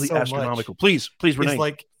absolutely me so astronomical. Much please, Renee.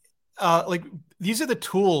 Like these are the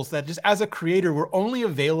tools that just as a creator were only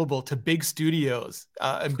available to big studios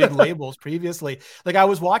and big labels previously. Like I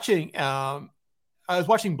was watching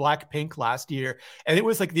Blackpink last year, and it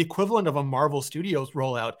was like the equivalent of a Marvel Studios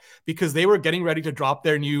rollout because they were getting ready to drop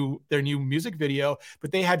their new music video,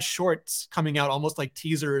 but they had shorts coming out almost like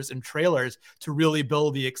teasers and trailers to really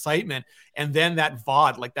build the excitement. And then that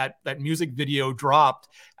VOD, like that music video dropped,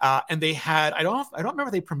 and they had I don't remember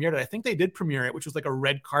if they premiered it. I think they did premiere it, which was like a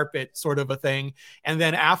red carpet sort of a thing. And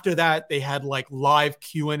then after that, they had like live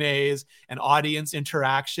Q&As and audience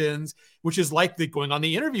interactions, which is like going on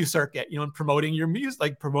the interview circuit, and promoting your music,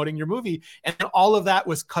 like promoting your movie. And all of that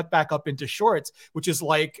was cut back up into shorts, which is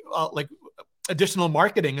like additional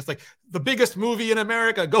marketing. It's like the biggest movie in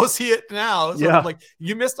America, go see it now. So like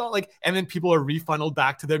you missed all and then people are refunneled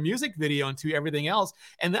back to their music video and to everything else.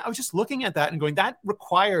 And I was just looking at that and going, that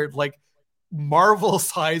required like Marvel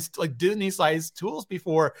sized, like Disney sized tools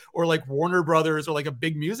before, or like Warner Brothers or like a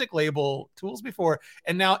big music label tools before.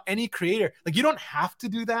 And now any creator, like you don't have to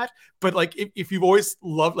do that, but like if you've always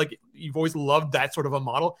loved, like you've always loved that sort of a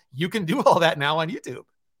model, you can do all that now on YouTube.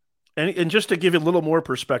 And just to give you a little more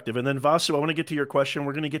perspective, and then Vasu, I want to get to your question.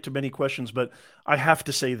 We're going to get to many questions, but I have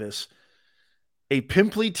to say this. A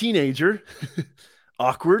pimply teenager,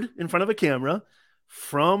 awkward in front of a camera,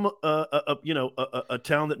 from a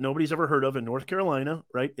town that nobody's ever heard of in North Carolina,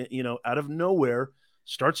 right? Out of nowhere,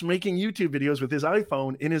 starts making YouTube videos with his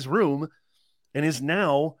iPhone in his room, and is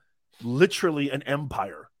now literally an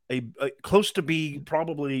empire, a close to be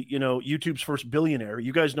probably YouTube's first billionaire.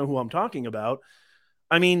 You guys know who I'm talking about.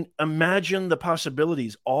 I mean, imagine the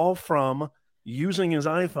possibilities, all from using his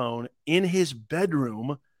iPhone in his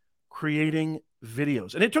bedroom, creating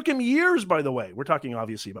videos. And it took him years, by the way. We're talking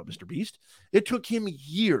obviously about Mr. Beast. It took him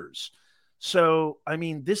years. So, I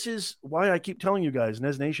mean, this is why I keep telling you guys,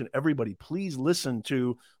 Nez Nation, everybody, please listen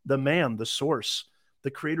to the man, the source,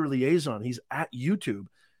 the creator liaison. He's at YouTube.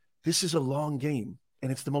 This is a long game,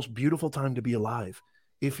 and it's the most beautiful time to be alive.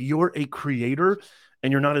 If you're a creator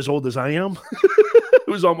and you're not as old as I am,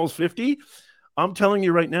 who's almost 50, I'm telling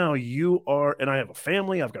you right now, you are, and I have a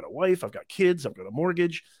family, I've got a wife, I've got kids, I've got a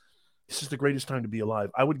mortgage. This is the greatest time to be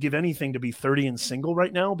alive. I would give anything to be 30 and single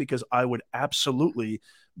right now, because I would absolutely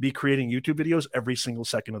be creating YouTube videos every single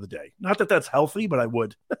second of the day. Not that that's healthy, but I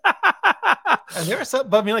would. And there are some,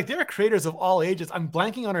 but I mean, like there are creators of all ages. I'm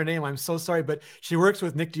blanking on her name. I'm so sorry, but she works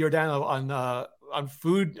with Nick Giordano on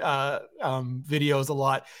food videos a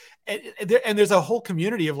lot, and there's a whole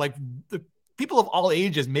community of like the people of all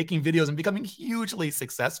ages making videos and becoming hugely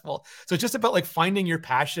successful. So it's just about like finding your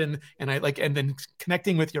passion and then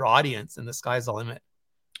connecting with your audience, and the sky's the limit.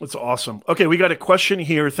 That's awesome. Okay, we got a question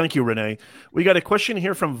here. Thank you, Renee. We got a question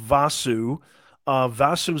here from Vasu,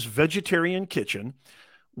 Vasu's Vegetarian Kitchen.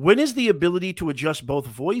 When is the ability to adjust both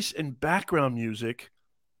voice and background music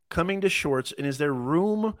coming to Shorts, and is there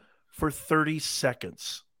room for 30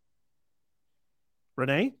 seconds?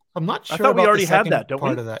 Renee? I'm not sure. I thought we already had that, don't we?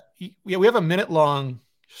 Of that. Yeah, we have a minute-long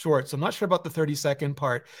short, so I'm not sure about the 30-second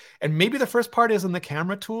part. And maybe the first part is in the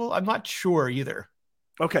camera tool. I'm not sure either.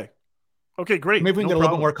 Okay, great. Maybe we can get a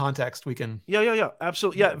little bit more context. We can. Yeah,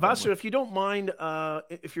 absolutely. Yeah, Vasu, if you don't mind,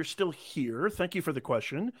 if you're still here, thank you for the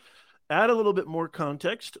question. Add a little bit more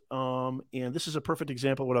context. And this is a perfect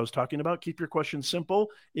example of what I was talking about. Keep your questions simple.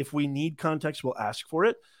 If we need context, we'll ask for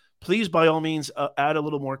it. Please, by all means, add a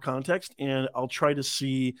little more context, and I'll try to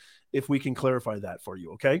see if we can clarify that for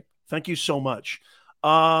you, okay? Thank you so much.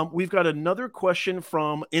 We've got another question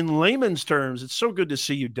from, in layman's terms, it's so good to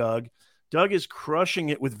see you, Doug. Doug is crushing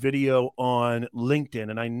it with video on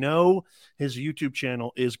LinkedIn, and I know his YouTube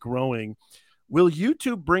channel is growing. Will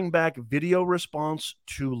YouTube bring back video response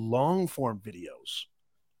to long-form videos?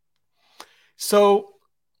 So...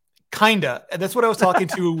 Kinda. And that's what I was talking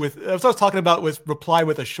to with, that's what I was talking about with reply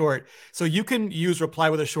with a short. So you can use reply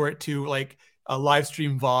with a short to like a live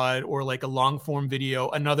stream VOD or like a long form video,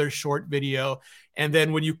 another short video. And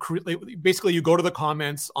then when you basically you go to the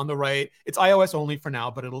comments on the right, it's iOS only for now,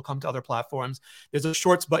 but it'll come to other platforms. There's a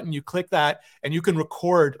shorts button. You click that and you can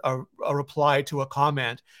record a reply to a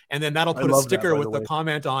comment. And then that'll put a sticker with the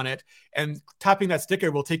comment on it. And tapping that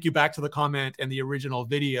sticker will take you back to the comment and the original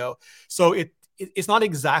video. So it's not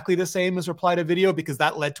exactly the same as reply to video, because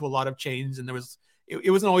that led to a lot of change, and it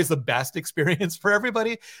wasn't always the best experience for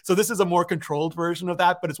everybody. So this is a more controlled version of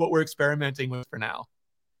that, but it's what we're experimenting with for now.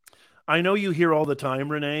 I know you hear all the time,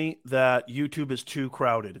 Renee, that YouTube is too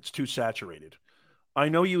crowded. It's too saturated. I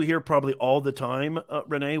know you hear probably all the time,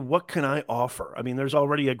 Renee, what can I offer? I mean, there's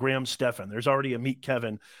already a Graham Stephan. There's already a Meet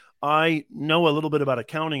Kevin. I know a little bit about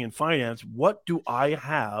accounting and finance. What do I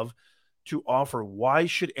have to offer? Why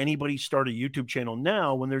should anybody start a YouTube channel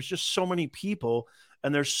now when there's just so many people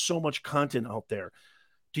and there's so much content out there?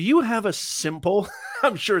 Do you have a simple,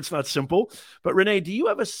 I'm sure it's not simple, but Renee, do you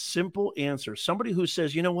have a simple answer? Somebody who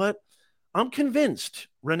says, you know what? I'm convinced.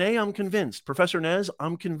 Renee, I'm convinced. Professor Nez,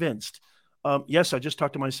 I'm convinced. Yes, I just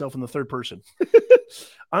talked to myself in the third person.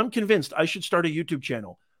 I'm convinced I should start a YouTube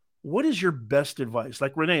channel. What is your best advice?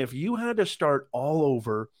 Like, Renee, if you had to start all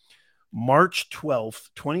over March 12th,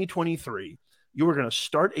 2023, you were going to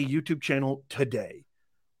start a YouTube channel today,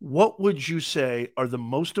 what would you say are the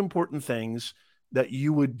most important things that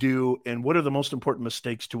you would do, and what are the most important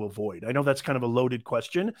mistakes to avoid? I know that's kind of a loaded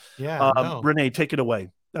question. Yeah. No. Renee, take it away.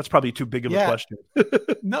 That's probably too big of a question.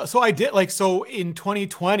 No, so I did so in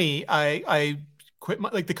 2020, I quit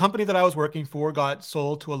like the company that I was working for got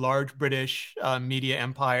sold to a large British media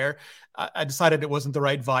empire. I decided it wasn't the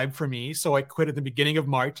right vibe for me. So I quit at the beginning of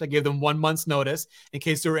March. I gave them 1 month's notice in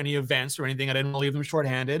case there were any events or anything. I didn't want to leave them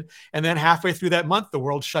shorthanded. And then halfway through that month, the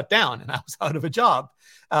world shut down and I was out of a job.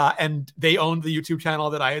 And they owned the YouTube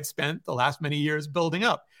channel that I had spent the last many years building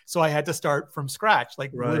up. So I had to start from scratch,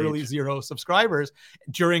 like literally 0 subscribers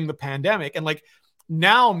during the pandemic. And like,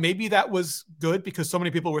 now maybe that was good because so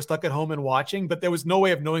many people were stuck at home and watching, but there was no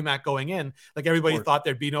way of knowing that going in. Like everybody thought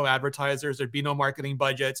there'd be no advertisers, there'd be no marketing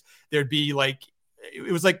budgets, there'd be like,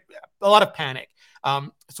 it was like a lot of panic.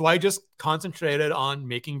 So I just concentrated on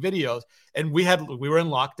making videos, and we were in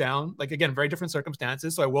lockdown, like again, very different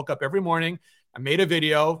circumstances. So I woke up every morning, I made a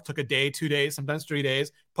video, took a day, 2 days, sometimes 3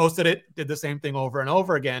 days, posted it, did the same thing over and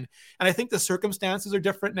over again. And I think the circumstances are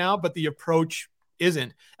different now, but the approach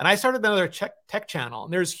isn't. And I started another tech channel,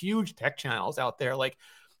 and there's huge tech channels out there like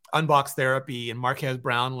Unbox Therapy and Marques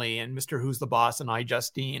Brownlee and Mr. Who's the Boss and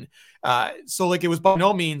iJustine. So like it was by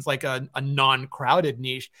no means like a non-crowded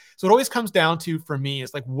niche. So it always comes down to, for me,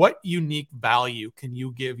 is like, what unique value can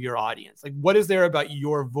you give your audience? Like, what is there about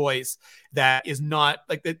your voice that is not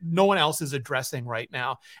like that no one else is addressing right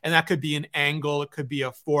now? And that could be an angle, it could be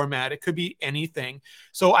a format, it could be anything.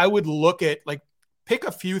 So I would look at like, pick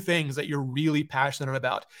a few things that you're really passionate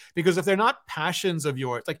about, because if they're not passions of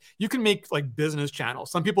yours, like you can make like business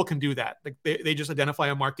channels. Some people can do that. Like they just identify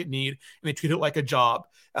a market need and they treat it like a job.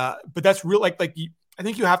 But that's real. I think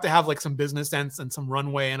you have to have like some business sense and some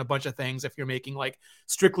runway and a bunch of things if you're making like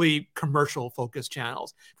strictly commercial focused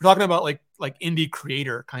channels. If we're talking about like indie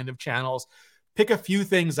creator kind of channels, pick a few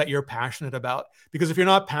things that you're passionate about, because if you're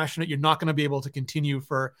not passionate, you're not going to be able to continue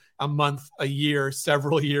for a month, a year,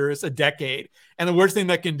 several years, a decade. And the worst thing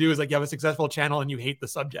that can do is like you have a successful channel and you hate the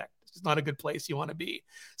subject. It's not a good place you want to be.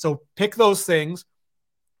 So pick those things,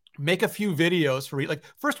 make a few videos for like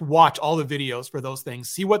first watch all the videos for those things,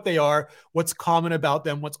 see what they are, what's common about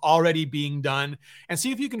them, what's already being done, and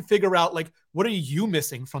see if you can figure out like what are you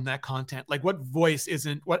missing from that content, like what voice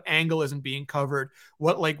isn't, what angle isn't being covered,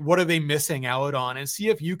 what are they missing out on, and see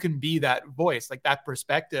if you can be that voice, like that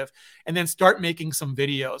perspective, and then start making some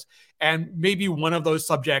videos. And maybe one of those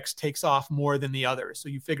subjects takes off more than the other, so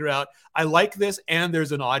you figure out I like this and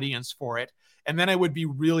there's an audience for it. And then I would be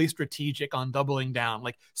really strategic on doubling down,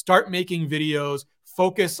 like start making videos,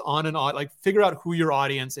 focus on like figure out who your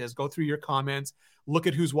audience is, go through your comments, look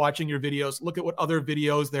at who's watching your videos, look at what other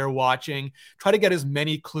videos they're watching, try to get as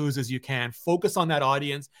many clues as you can, focus on that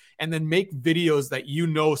audience, and then make videos that you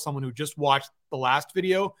know someone who just watched the last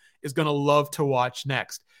video is going to love to watch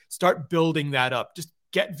next. Start building that up. Just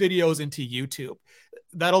get videos into YouTube.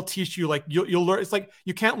 That'll teach you, like you'll learn. It's like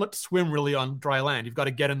you can't swim really on dry land. You've got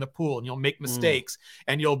to get in the pool and you'll make mistakes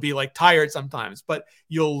and you'll be like tired sometimes, but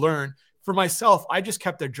you'll learn. For myself, I just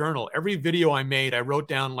kept a journal. Every video I made, I wrote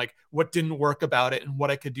down like what didn't work about it and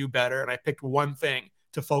what I could do better. And I picked one thing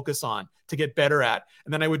to focus on, to get better at.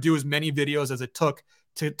 And then I would do as many videos as it took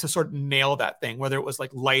to sort of nail that thing, whether it was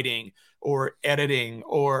like lighting or editing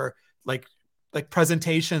or like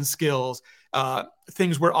presentation skills,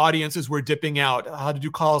 things where audiences were dipping out, how to do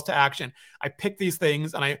calls to action. I picked these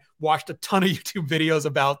things and I watched a ton of YouTube videos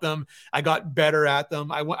about them. I got better at them.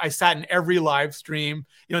 I sat in every live stream.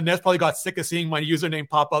 You know, Nez probably got sick of seeing my username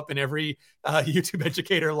pop up in every YouTube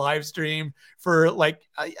educator live stream for like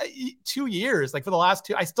 2 years. Like for the last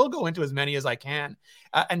 2, I still go into as many as I can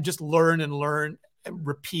and just learn and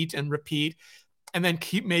repeat and repeat. And then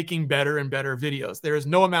keep making better and better videos. There is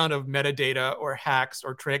no amount of metadata or hacks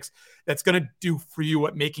or tricks that's going to do for you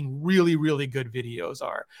what making really, really good videos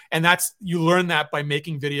are. And you learn that by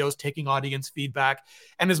making videos, taking audience feedback,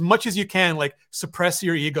 and as much as you can, like suppress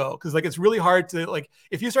your ego. Cause like, it's really hard to like,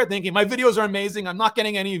 if you start thinking my videos are amazing, I'm not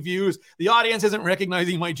getting any views, the audience isn't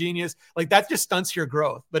recognizing my genius, like that just stunts your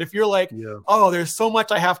growth. But if you're like, oh, there's so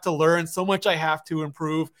much I have to learn, so much I have to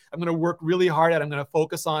improve, I'm going to work really hard at it, I'm going to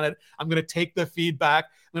focus on it, I'm going to take the feedback,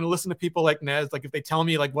 I'm going to listen to people like Nez. Like if they tell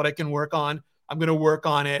me like what I can work on, I'm going to work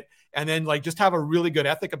on it. And then like just have a really good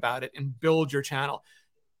ethic about it and build your channel.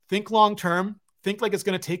 Think long-term, think like it's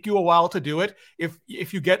going to take you a while to do it.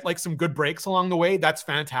 If you get like some good breaks along the way, that's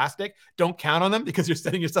fantastic. Don't count on them because you're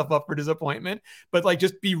setting yourself up for disappointment, but like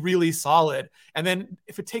just be really solid. And then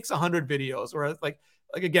if it takes 100 videos or like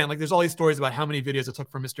again, like there's all these stories about how many videos it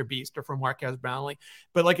took for Mr. Beast or for Marques Brownlee.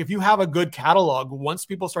 But like, if you have a good catalog, once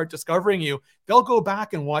people start discovering you, they'll go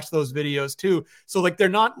back and watch those videos too. So like, they're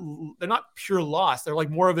not pure loss. They're like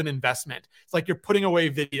more of an investment. It's like you're putting away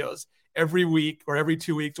videos every week or every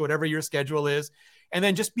 2 weeks, whatever your schedule is. And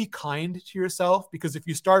then just be kind to yourself, because if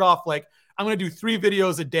you start off like, I'm going to do 3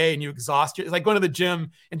 videos a day, and you exhaust you. It's like going to the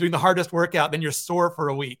gym and doing the hardest workout, then you're sore for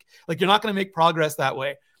a week. Like, you're not going to make progress that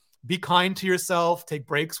way. Be kind to yourself, take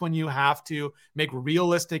breaks when you have to, make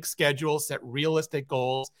realistic schedules, set realistic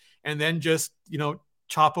goals, and then just,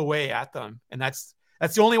 chop away at them. And that's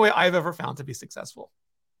the only way I've ever found to be successful.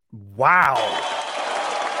 Wow.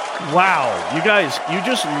 You guys, you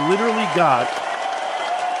just literally got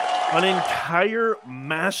an entire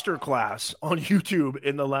masterclass on YouTube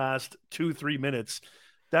in the last 2-3 minutes.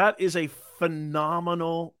 That is a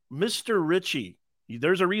phenomenal Mr. Ritchie.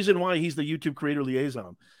 There's a reason why he's the YouTube creator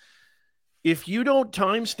liaison. If you don't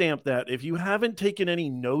timestamp that, if you haven't taken any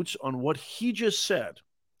notes on what he just said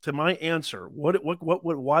to my answer,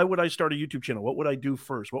 why would I start a YouTube channel? What would I do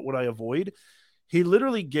first? What would I avoid? He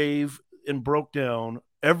literally gave and broke down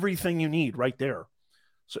everything you need right there.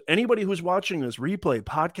 So anybody who's watching this replay,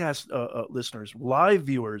 podcast listeners, live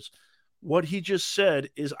viewers, what he just said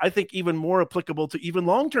is, I think, even more applicable to even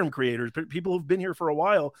long-term creators, people who've been here for a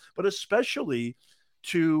while, but especially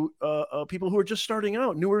to people who are just starting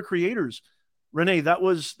out, newer creators. Renee, that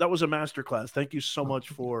was a masterclass. Thank you so much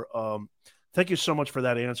for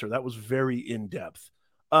that answer. That was very in depth.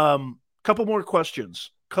 Couple more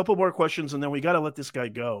questions, and then we got to let this guy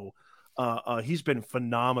go. He's been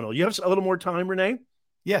phenomenal. You have a little more time, Renee?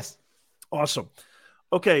 Yes. Awesome.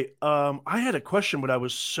 Okay. I had a question, but I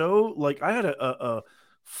was so I had a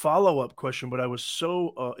follow-up question, but I was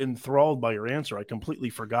so enthralled by your answer, I completely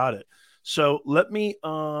forgot it. So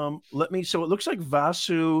so it looks like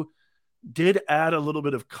Vasu did add a little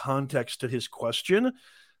bit of context to his question.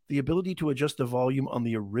 The ability to adjust the volume on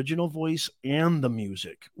the original voice and the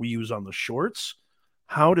music we use on the shorts.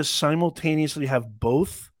 How to simultaneously have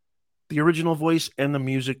both the original voice and the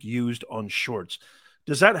music used on shorts.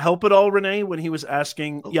 Does that help at all, Renee, when he was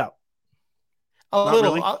asking? Yeah. A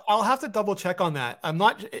little. Really? I'll have to double check on that. I'm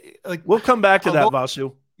not we'll come back to that,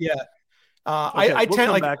 Vasu. Yeah. Okay, I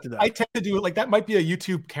tend back to that. I tend to do it that might be a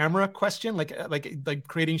YouTube camera question, like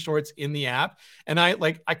creating shorts in the app. And I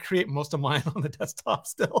create most of mine on the desktop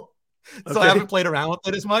still. So I haven't played around with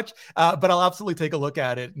it as much, but I'll absolutely take a look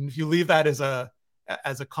at it. And if you leave that as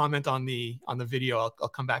a comment on the video, I'll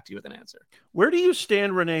come back to you with an answer. Where do you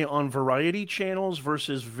stand, Renee, on variety channels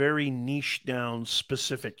versus very niche down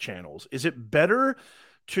specific channels? Is it better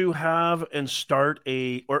to have and start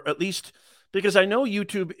or at least, because I know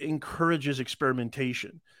YouTube encourages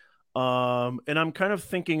experimentation. And I'm kind of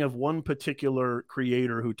thinking of one particular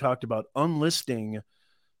creator who talked about unlisting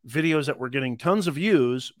videos that were getting tons of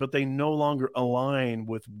views, but they no longer align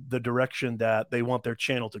with the direction that they want their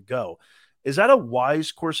channel to go. Is that a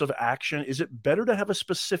wise course of action? Is it better to have a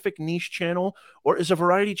specific niche channel, or is a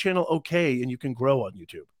variety channel okay and you can grow on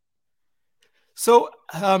YouTube? So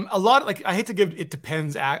a lot, I hate to give it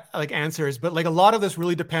depends answers, but a lot of this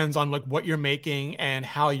really depends on what you're making and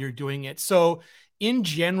how you're doing it. So in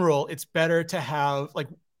general, it's better to have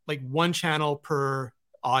one channel per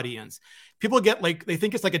audience. People get they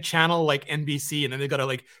think it's like a channel like NBC, and then they got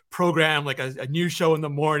to program a news show in the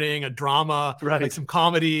morning, a drama, right, some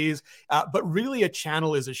comedies. But really a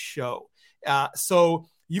channel is a show. So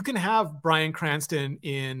you can have Bryan Cranston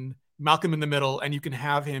in Malcolm in the Middle, and you can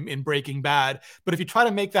have him in Breaking Bad. But if you try to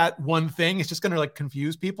make that one thing, it's just going to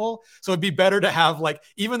confuse people. So it'd be better to have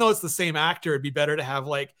even though it's the same actor, it'd be better to have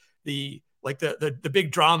the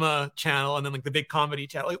big drama channel and then the big comedy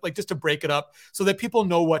channel, just to break it up so that people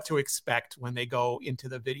know what to expect when they go into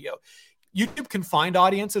the video. YouTube can find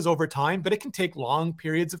audiences over time, but it can take long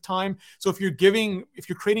periods of time. So if you're creating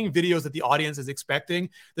videos that the audience is expecting,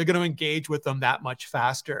 they're going to engage with them that much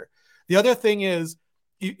faster. The other thing is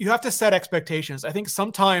you have to set expectations. I think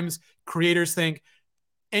sometimes creators think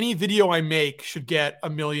any video I make should get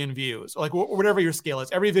 1 million views, whatever your scale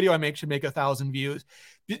is. Every video I make should make 1,000 views,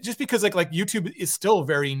 just because YouTube is still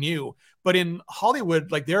very new. But in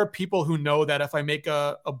Hollywood, there are people who know that if I make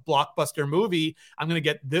a blockbuster movie, I'm going to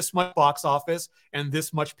get this much box office and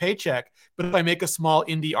this much paycheck. But if I make a small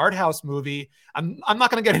indie art house movie, I'm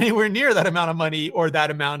not going to get anywhere near that amount of money or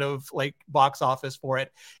that amount of box office for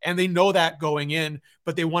it. And they know that going in,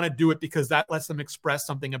 but they want to do it because that lets them express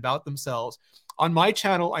something about themselves. On my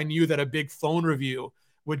channel, I knew that a big phone review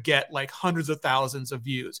would get hundreds of thousands of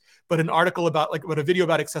views, but an article about a video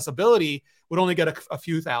about accessibility would only get a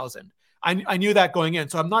few thousand. I knew that going in.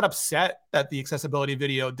 So I'm not upset that the accessibility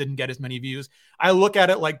video didn't get as many views. I look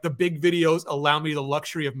at it the big videos allow me the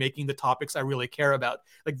luxury of making the topics I really care about.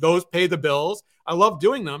 Those pay the bills. I love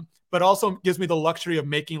doing them, but also gives me the luxury of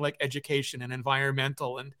making education and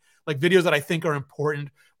environmental and like videos that I think are important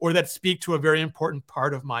or that speak to a very important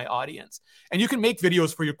part of my audience. And you can make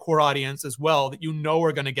videos for your core audience as well that you know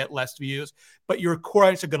are going to get less views, but your core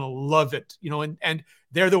audience are going to love it, you know, and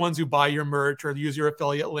they're the ones who buy your merch or use your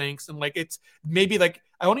affiliate links. And like, it's maybe like,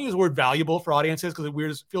 I want to use the word valuable for audiences because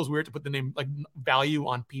it feels weird to put the name like value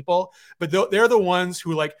on people, but they're the ones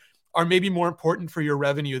who like are maybe more important for your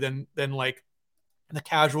revenue than like the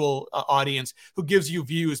casual audience who gives you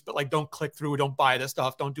views, but like don't click through, don't buy the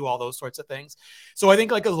stuff, don't do all those sorts of things. So I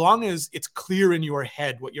think like as long as it's clear in your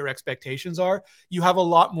head what your expectations are, you have a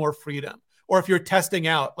lot more freedom. Or if you're testing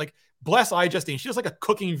out, like bless iJustine, she does like a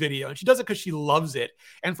cooking video and she does it because she loves it.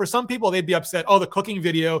 And for some people, they'd be upset, oh, the cooking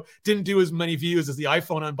video didn't do as many views as the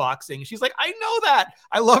iPhone unboxing. She's like, I know that.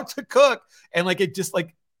 I love to cook. And like it just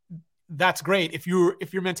like, that's great. If your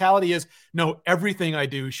mentality is no, everything I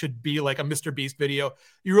do should be like a Mr. Beast video,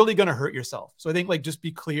 you're really going to hurt yourself. So I think like just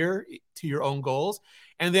be clear to your own goals.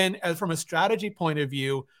 And then as from a strategy point of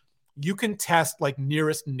view, you can test like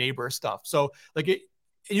nearest neighbor stuff. So like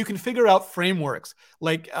you can figure out frameworks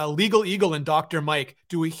like Legal Eagle and Dr. Mike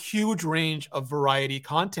do a huge range of variety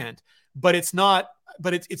content, but it's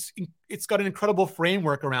got an incredible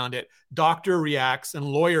framework around it. Doctor reacts and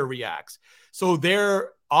lawyer reacts. So their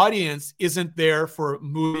audience isn't there for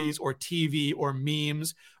movies or TV or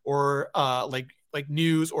memes or like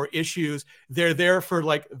news or issues. They're there for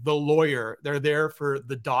like the lawyer. They're there for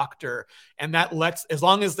the doctor. And that as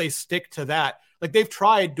long as they stick to that, like they've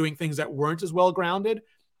tried doing things that weren't as well grounded,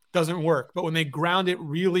 doesn't work. But when they ground it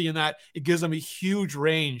really in that, it gives them a huge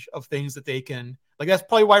range of things that they can, like, that's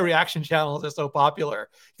probably why reaction channels are so popular,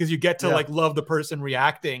 because you get to like love the person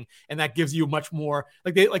reacting. And that gives you much more,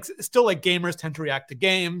 like they like still like gamers tend to react to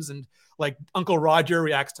games, and like Uncle Roger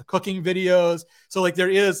reacts to cooking videos. So like there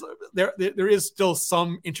is still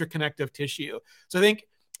some interconnective tissue. So I think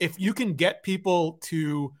if you can get people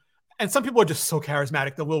to, and some people are just so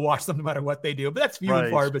charismatic that we'll watch them no matter what they do, but that's few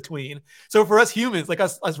and far between. So for us humans, like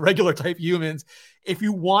us regular type humans, if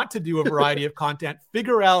you want to do a variety of content,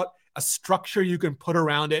 figure out a structure you can put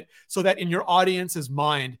around it so that in your audience's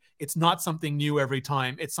mind, it's not something new every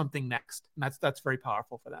time, it's something next. And that's very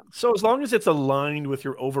powerful for them. So as long as it's aligned with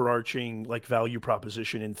your overarching like value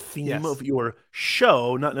proposition and theme of your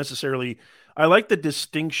show, not necessarily, I like the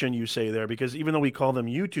distinction you say there, because even though we call them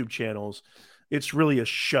YouTube channels, it's really a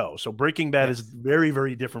show. So Breaking Bad is very,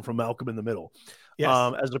 very different from Malcolm in the Middle,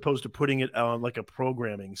 as opposed to putting it on like a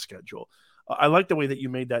programming schedule. I like the way that you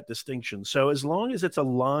made that distinction. So as long as it's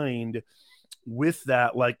aligned with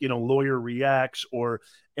that, like, you know, lawyer reacts or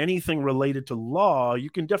anything related to law, you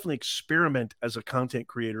can definitely experiment as a content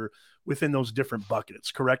creator within those different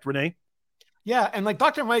buckets. Correct, Renee? Yeah. And like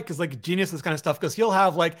Dr. Mike is like a genius, this kind of stuff, because he'll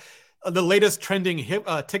have like the latest trending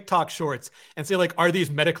TikTok shorts and say like, are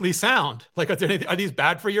these medically sound? Like, are these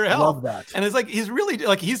bad for your health? Love that. And it's like, he's really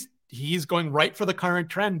like, he's going right for the current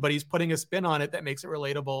trend, but he's putting a spin on it that makes it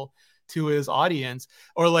relatable to his audience.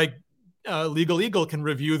 Or like Legal Eagle can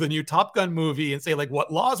review the new Top Gun movie and say like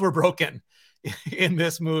what laws were broken in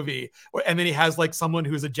this movie. And then he has like someone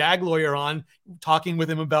who's a JAG lawyer on talking with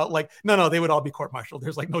him about like, no, they would all be court-martialed.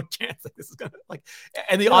 There's like no chance like this is gonna like,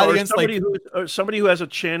 and the audience somebody who has a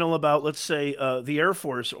channel about, let's say, the Air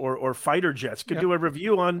Force or fighter jets could do a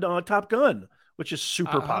review on Top Gun, which is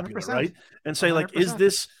super popular, right? And say like, 100%. Is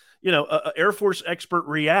this, you know, a Air Force expert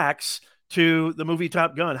reacts to the movie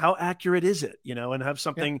Top Gun? How accurate is it? You know, and have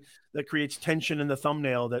something that creates tension in the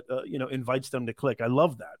thumbnail that, you know, invites them to click. I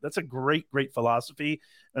love that. That's a great philosophy.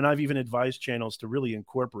 And I've even advised channels to really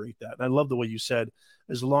incorporate that. And I love the way you said,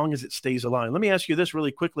 as long as it stays aligned. Let me ask you this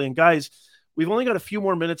really quickly. And guys, we've only got a few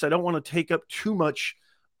more minutes. I don't want to take up too much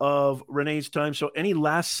of Renee's time. So any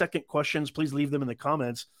last second questions, please leave them in the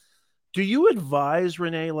comments. Do you advise,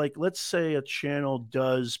 Renee, like, let's say a channel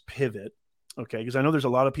does pivot, okay, because I know there's a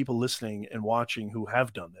lot of people listening and watching who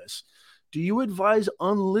have done this. Do you advise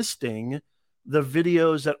unlisting the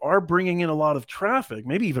videos that are bringing in a lot of traffic,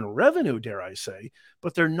 maybe even revenue, dare I say,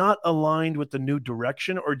 but they're not aligned with the new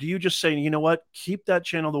direction? Or do you just say, you know what, keep that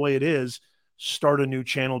channel the way it is, start a new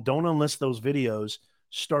channel, don't unlist those videos,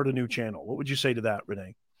 start a new channel? What would you say to that,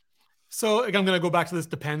 Renee? So I'm going to go back to this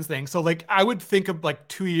depends thing. So like, I would think of like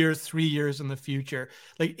 2 years, 3 years in the future.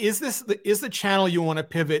 Like, is the channel you want to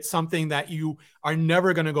pivot something that you are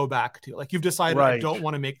never going to go back to? Like, you've decided I don't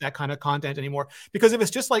want to make that kind of content anymore. Because if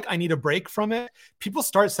it's just like, I need a break from it, people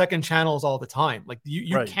start second channels all the time. Like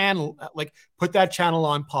you can like put that channel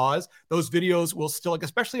on pause. Those videos will still, like,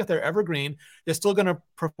 especially if they're evergreen, they're still going to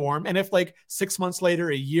perform. And if like 6 months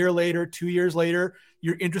later, a year later, 2 years later,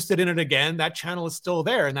 you're interested in it again, that channel is still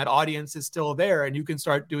there and that audience is still there, and you can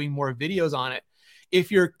start doing more videos on it.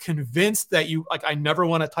 If you're convinced that you like, I never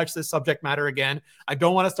want to touch this subject matter again, I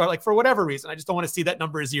don't want to start, like, for whatever reason, I just don't want to see that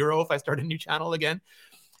number 0 if I start a new channel again.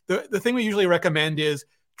 The thing we usually recommend is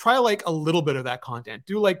try like a little bit of that content.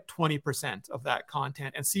 Do like 20% of that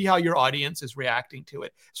content and see how your audience is reacting to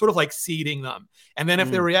it, sort of like seeding them. And then if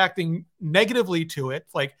they're reacting negatively to it,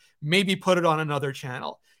 like maybe put it on another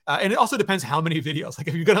channel. And it also depends how many videos. Like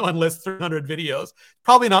if you're going to enlist 300 videos,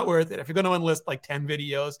 probably not worth it. If you're going to enlist like 10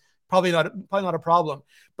 videos, probably not a problem.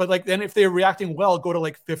 But like then if they're reacting well, go to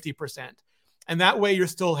like 50%. And that way you're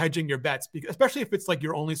still hedging your bets, especially if it's like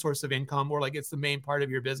your only source of income or like it's the main part of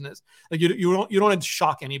your business. Like you don't want to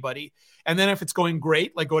shock anybody. And then if it's going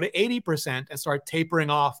great, like go to 80% and start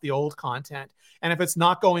tapering off the old content. And if it's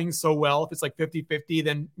not going so well, if it's like 50-50,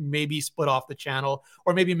 then maybe split off the channel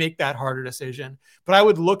or maybe make that harder decision. But I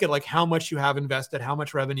would look at like how much you have invested, how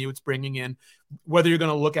much revenue it's bringing in, whether you're going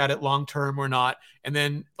to look at it long-term or not. And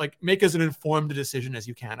then like make as an informed decision as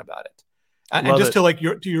you can about it. And just to like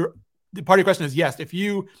the part of your question is, yes, if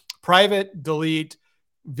you private delete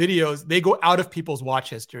videos, they go out of people's watch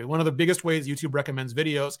history. One of the biggest ways YouTube recommends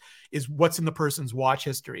videos is what's in the person's watch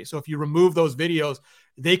history. So if you remove those videos,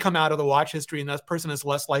 they come out of the watch history and that person is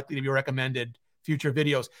less likely to be recommended future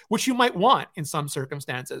videos, which you might want in some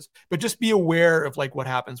circumstances, but just be aware of like what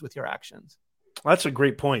happens with your actions. That's a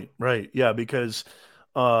great point. Right. Yeah. Because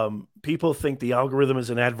people think the algorithm is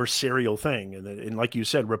an adversarial thing. And like you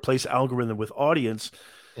said, replace algorithm with audience.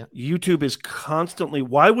 Yeah. YouTube is constantly,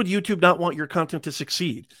 why would YouTube not want your content to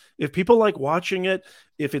succeed? If people like watching it,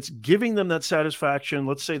 if it's giving them that satisfaction,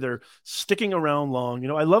 let's say they're sticking around long.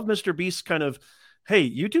 I love Mr. Beast's kind of, hey,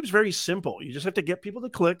 YouTube's very simple. You just have to get people to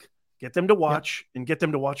click, get them to watch, and get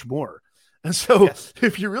them to watch more. And so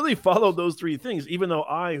if you really follow those three things, even though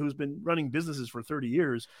who's been running businesses for 30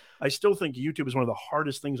 years, I still think YouTube is one of the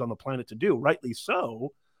hardest things on the planet to do, rightly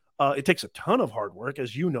so. It takes a ton of hard work,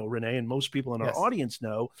 as you know, Renee, and most people in our audience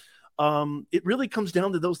know. It really comes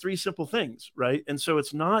down to those three simple things, right? And so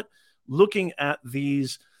it's not looking at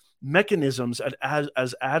these mechanisms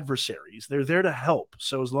as adversaries. They're there to help.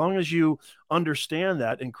 So as long as you understand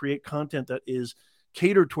that and create content that is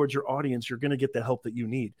catered towards your audience, you're going to get the help that you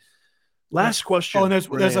need. Last question. Oh, and there's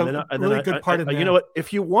a really good part in there. You know what?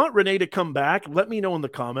 If you want Renee to come back, let me know in the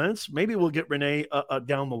comments. Maybe we'll get Renee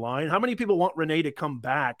down the line. How many people want Renee to come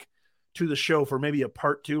back to the show for maybe a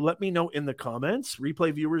part 2? Let me know in the comments.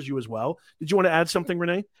 Replay viewers, you as well. Did you want to add something,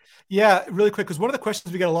 Renee? Yeah, really quick, because one of the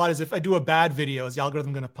questions we get a lot is, if I do a bad video, is the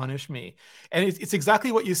algorithm going to punish me? And it's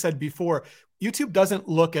exactly what you said before. YouTube doesn't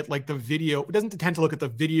look at like the video. It doesn't tend to look at the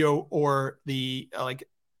video or the like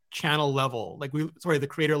channel level, the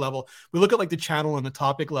creator level. We look at like the channel and the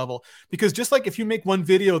topic level, because just like if you make one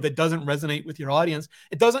video that doesn't resonate with your audience,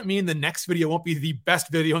 it doesn't mean the next video won't be the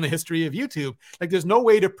best video in the history of YouTube. Like there's no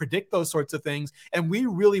way to predict those sorts of things. And we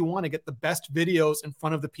really want to get the best videos in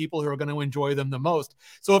front of the people who are going to enjoy them the most.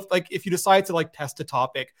 So if you decide to like test a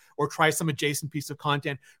topic or try some adjacent piece of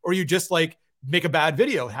content, or you just like make a bad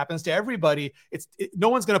video, it happens to everybody. No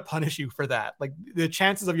one's going to punish you for that. Like the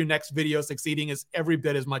chances of your next video succeeding is every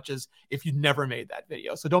bit as much as if you never made that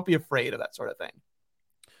video. So don't be afraid of that sort of thing.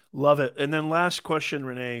 Love it. And then last question,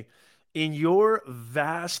 Renee, in your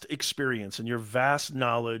vast experience and your vast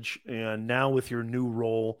knowledge, and now with your new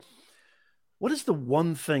role, what is the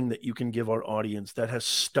one thing that you can give our audience that has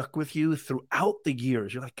stuck with you throughout the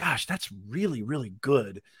years? You're like, gosh, that's really, really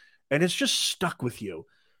good. And it's just stuck with you,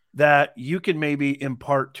 that you can maybe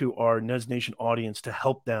impart to our Nez Nation audience to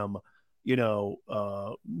help them,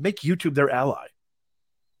 make YouTube their ally.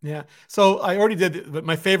 Yeah. So I already did, but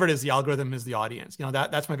my favorite is the algorithm is the audience.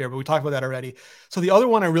 That's my favorite. We talked about that already. So the other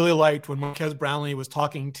one I really liked when Marques Brownlee was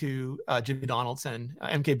talking to Jimmy Donaldson,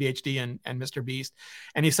 MKBHD and Mr. Beast.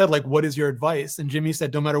 And he said, like, what is your advice? And Jimmy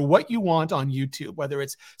said, no matter what you want on YouTube, whether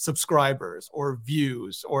it's subscribers or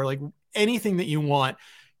views or like anything that you want,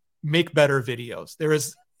 make better videos.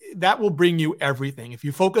 That will bring you everything. If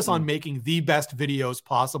you focus on making the best videos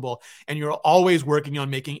possible and you're always working on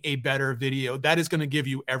making a better video, that is going to give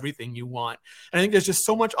you everything you want. And I think there's just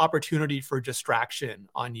so much opportunity for distraction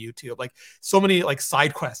on YouTube, like so many like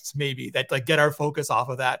side quests maybe that like get our focus off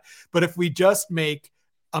of that. But if we just make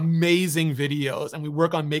amazing videos and we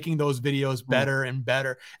work on making those videos better and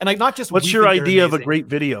better, and like not just what's your idea of a great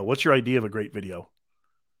video? What's your idea of a great video?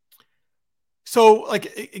 So like,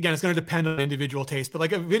 again, it's going to depend on individual taste, but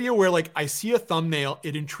like a video where like I see a thumbnail,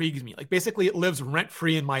 it intrigues me. Like basically it lives rent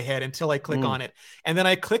free in my head until I click on it. And then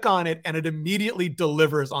I click on it and it immediately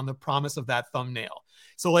delivers on the promise of that thumbnail.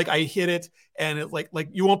 So like I hit it and it's like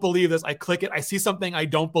you won't believe this. I click it. I see something I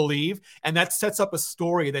don't believe. And that sets up a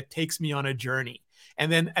story that takes me on a journey.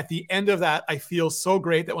 And then at the end of that, I feel so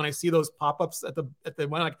great that when I see those pop-ups at the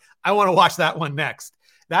one, like, I want to watch that one next.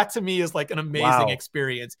 That to me is like an amazing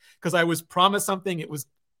experience, because I was promised something, it was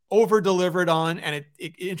over delivered on, and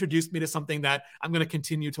it introduced me to something that I'm going to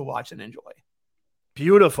continue to watch and enjoy.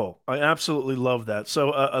 Beautiful. I absolutely love that.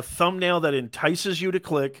 So a thumbnail that entices you to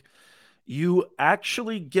click. You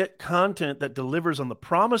actually get content that delivers on the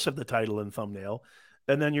promise of the title and thumbnail.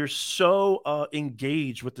 And then you're so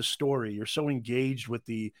engaged with the story. You're so engaged with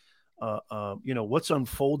the, what's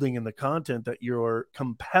unfolding in the content, that you're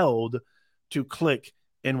compelled to click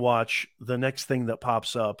and watch the next thing that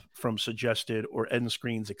pops up from suggested or end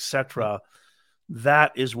screens, etc.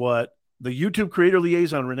 That is what the YouTube creator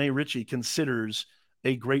liaison, Rene Ritchie, considers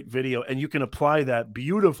a great video. And you can apply that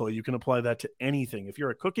beautifully. You can apply that to anything. If you're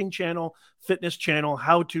a cooking channel, fitness channel,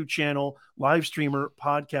 how-to channel, live streamer,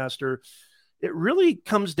 podcaster, it really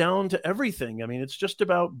comes down to everything. I mean, it's just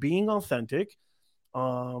about being authentic,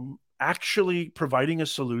 actually providing a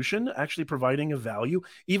solution, actually providing a value,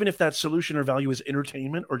 even if that solution or value is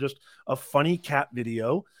entertainment or just a funny cat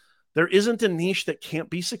video. There isn't a niche that can't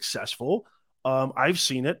be successful. I've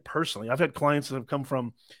seen it personally. I've had clients that have come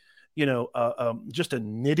from, just a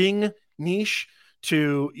knitting niche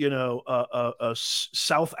to, a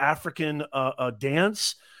South African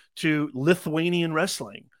dance to Lithuanian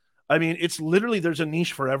wrestling. I mean, it's literally, there's a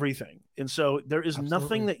niche for everything. And so there is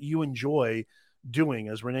nothing that you enjoy doing.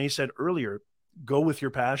 As Rene said earlier, go with your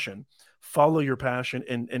passion, follow your passion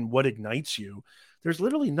and what ignites you. There's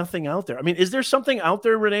literally nothing out there. I mean, is there something out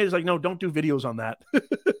there, Rene, is like, no, don't do videos on that?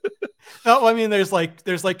 No, I mean, there's like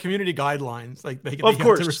community guidelines, like they have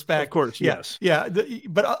to respect. Of course, yes. Yeah.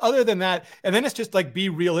 But other than that, and then it's just like, be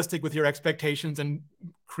realistic with your expectations and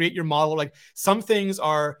create your model. Like, some things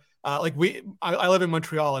are, I live in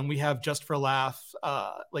Montreal, and we have Just for Laugh.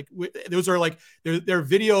 Those are like, they're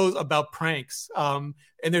videos about pranks, and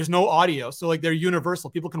there's no audio. So like, they're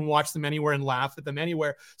universal. People can watch them anywhere and laugh at them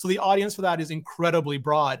anywhere. So the audience for that is incredibly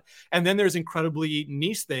broad. And then there's incredibly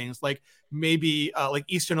niche things, like maybe like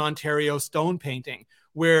Eastern Ontario stone painting,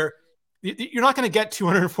 where you're not going to get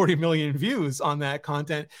 240 million views on that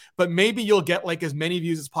content, but maybe you'll get like as many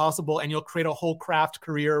views as possible, and you'll create a whole craft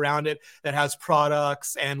career around it that has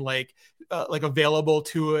products and like available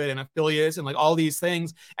to it and affiliates and like all these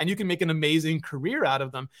things, and you can make an amazing career out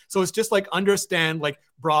of them. So it's just like, understand like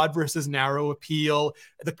broad versus narrow appeal,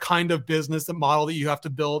 the kind of business, the model that you have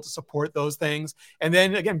to build to support those things. And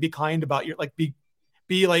then again, be kind about your, like, be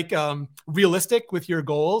realistic with your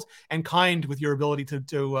goals and kind with your ability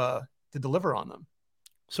to deliver on them.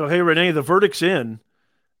 So, hey, Rene, the verdict's in.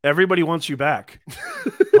 Everybody wants you back.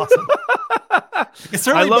 Awesome. It's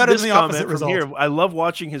certainly better than the opposite result. Here. I love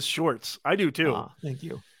watching his shorts. I do too. Thank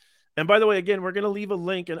you. And by the way, again, we're going to leave a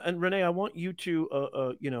link. And Rene, I want you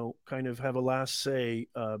to, kind of have a last say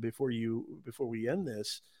before we end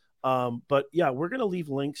this. But yeah, we're going to leave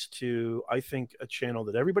links to, I think, a channel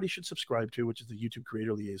that everybody should subscribe to, which is the YouTube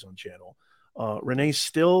Creator Liaison channel. Rene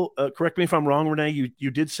still, correct me if I'm wrong, Rene,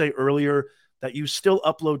 you did say earlier that you still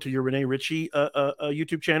upload to your Rene Ritchie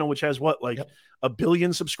YouTube channel, which has what, like 1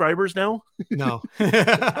 billion subscribers now? No.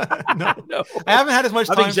 No. I haven't had as much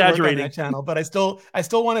time to work on that channel, but I still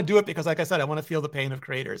want to do it because, like I said, I want to feel the pain of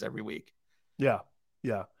creators every week. Yeah.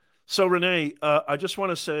 Yeah. So Rene, I just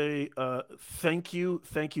want to say thank you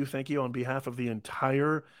on behalf of the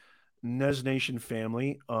entire Nez Nation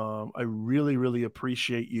family. I really, really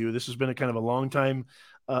appreciate you. This has been a kind of a long time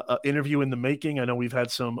interview in the making. I know we've had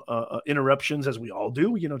some interruptions, as we all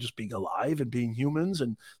do, just being alive and being humans,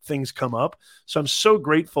 and things come up. So I'm so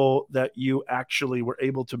grateful that you actually were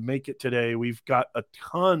able to make it today. We've got a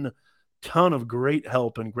ton of great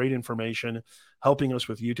help and great information helping us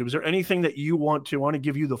with YouTube. Is there anything that you want to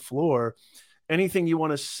give you the floor? Anything you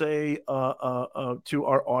want to say to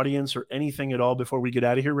our audience, or anything at all before we get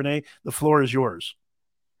out of here, Rene? The floor is yours.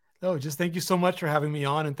 No, just thank you so much for having me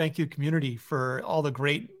on, and thank you, community, for all the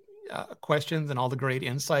great questions and all the great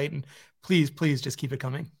insight. And please just keep it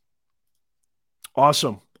coming.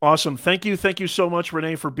 Awesome. Thank you so much,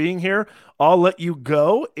 Rene, for being here. I'll let you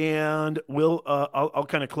go, and I'll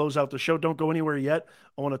kind of close out the show. Don't go anywhere yet.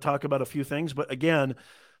 I want to talk about a few things, but again,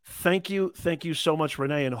 thank you so much,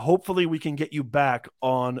 Rene, and hopefully we can get you back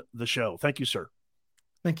on the show. Thank you, sir.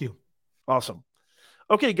 Thank you. Awesome.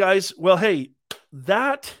 Okay, guys. Well, hey,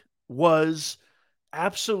 that was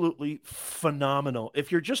absolutely phenomenal.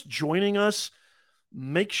 If you're just joining us,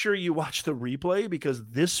 make sure you watch the replay, because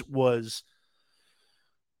this was,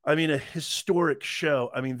 a historic show.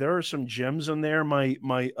 There are some gems in there. My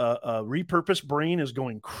repurposed brain is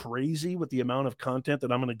going crazy with the amount of content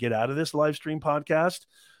that I'm going to get out of this live stream podcast,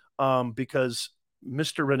 because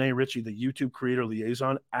Mr. Rene Ritchie, the YouTube creator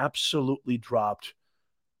liaison, absolutely dropped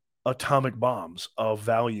atomic bombs of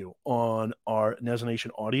value on our Nez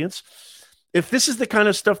Nation audience. If this is the kind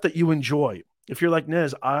of stuff that you enjoy, if you're like,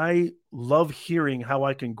 Nez, I love hearing how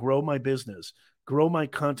I can grow my business, grow my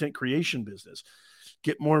content creation business,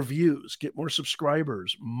 get more views, get more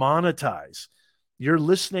subscribers, monetize. You're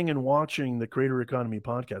listening and watching the Creator Economy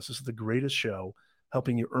podcast. This is the greatest show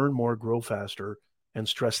helping you earn more, grow faster, and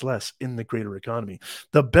stress less in the creator economy.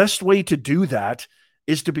 The best way to do that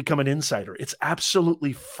is to become an insider. It's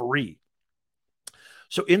absolutely free.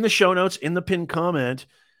 So in the show notes, in the pinned comment,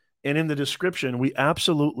 and in the description, we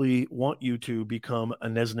absolutely want you to become a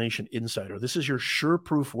Nez Nation insider. This is your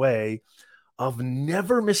sure-proof way of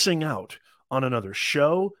never missing out on another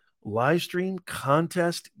show, live stream,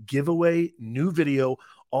 contest, giveaway, new video,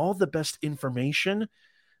 all the best information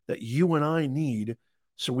that you and I need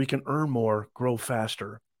so we can earn more, grow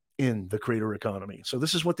faster in the creator economy. So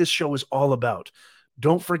this is what this show is all about.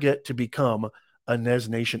 Don't forget to become a Nez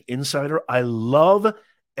Nation insider. I love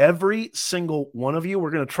every single one of you.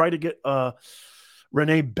 We're going to try to get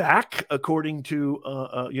Rene back according to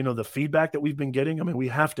the feedback that we've been getting. I mean, we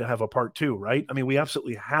have to have a part 2, right? I mean, we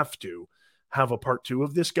absolutely have to have a part 2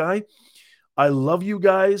 of this guy. I love you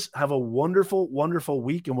guys. Have a wonderful, wonderful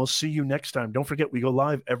week, and we'll see you next time. Don't forget, we go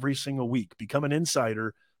live every single week. Become an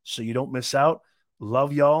insider so you don't miss out.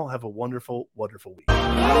 Love y'all. Have a wonderful, wonderful week.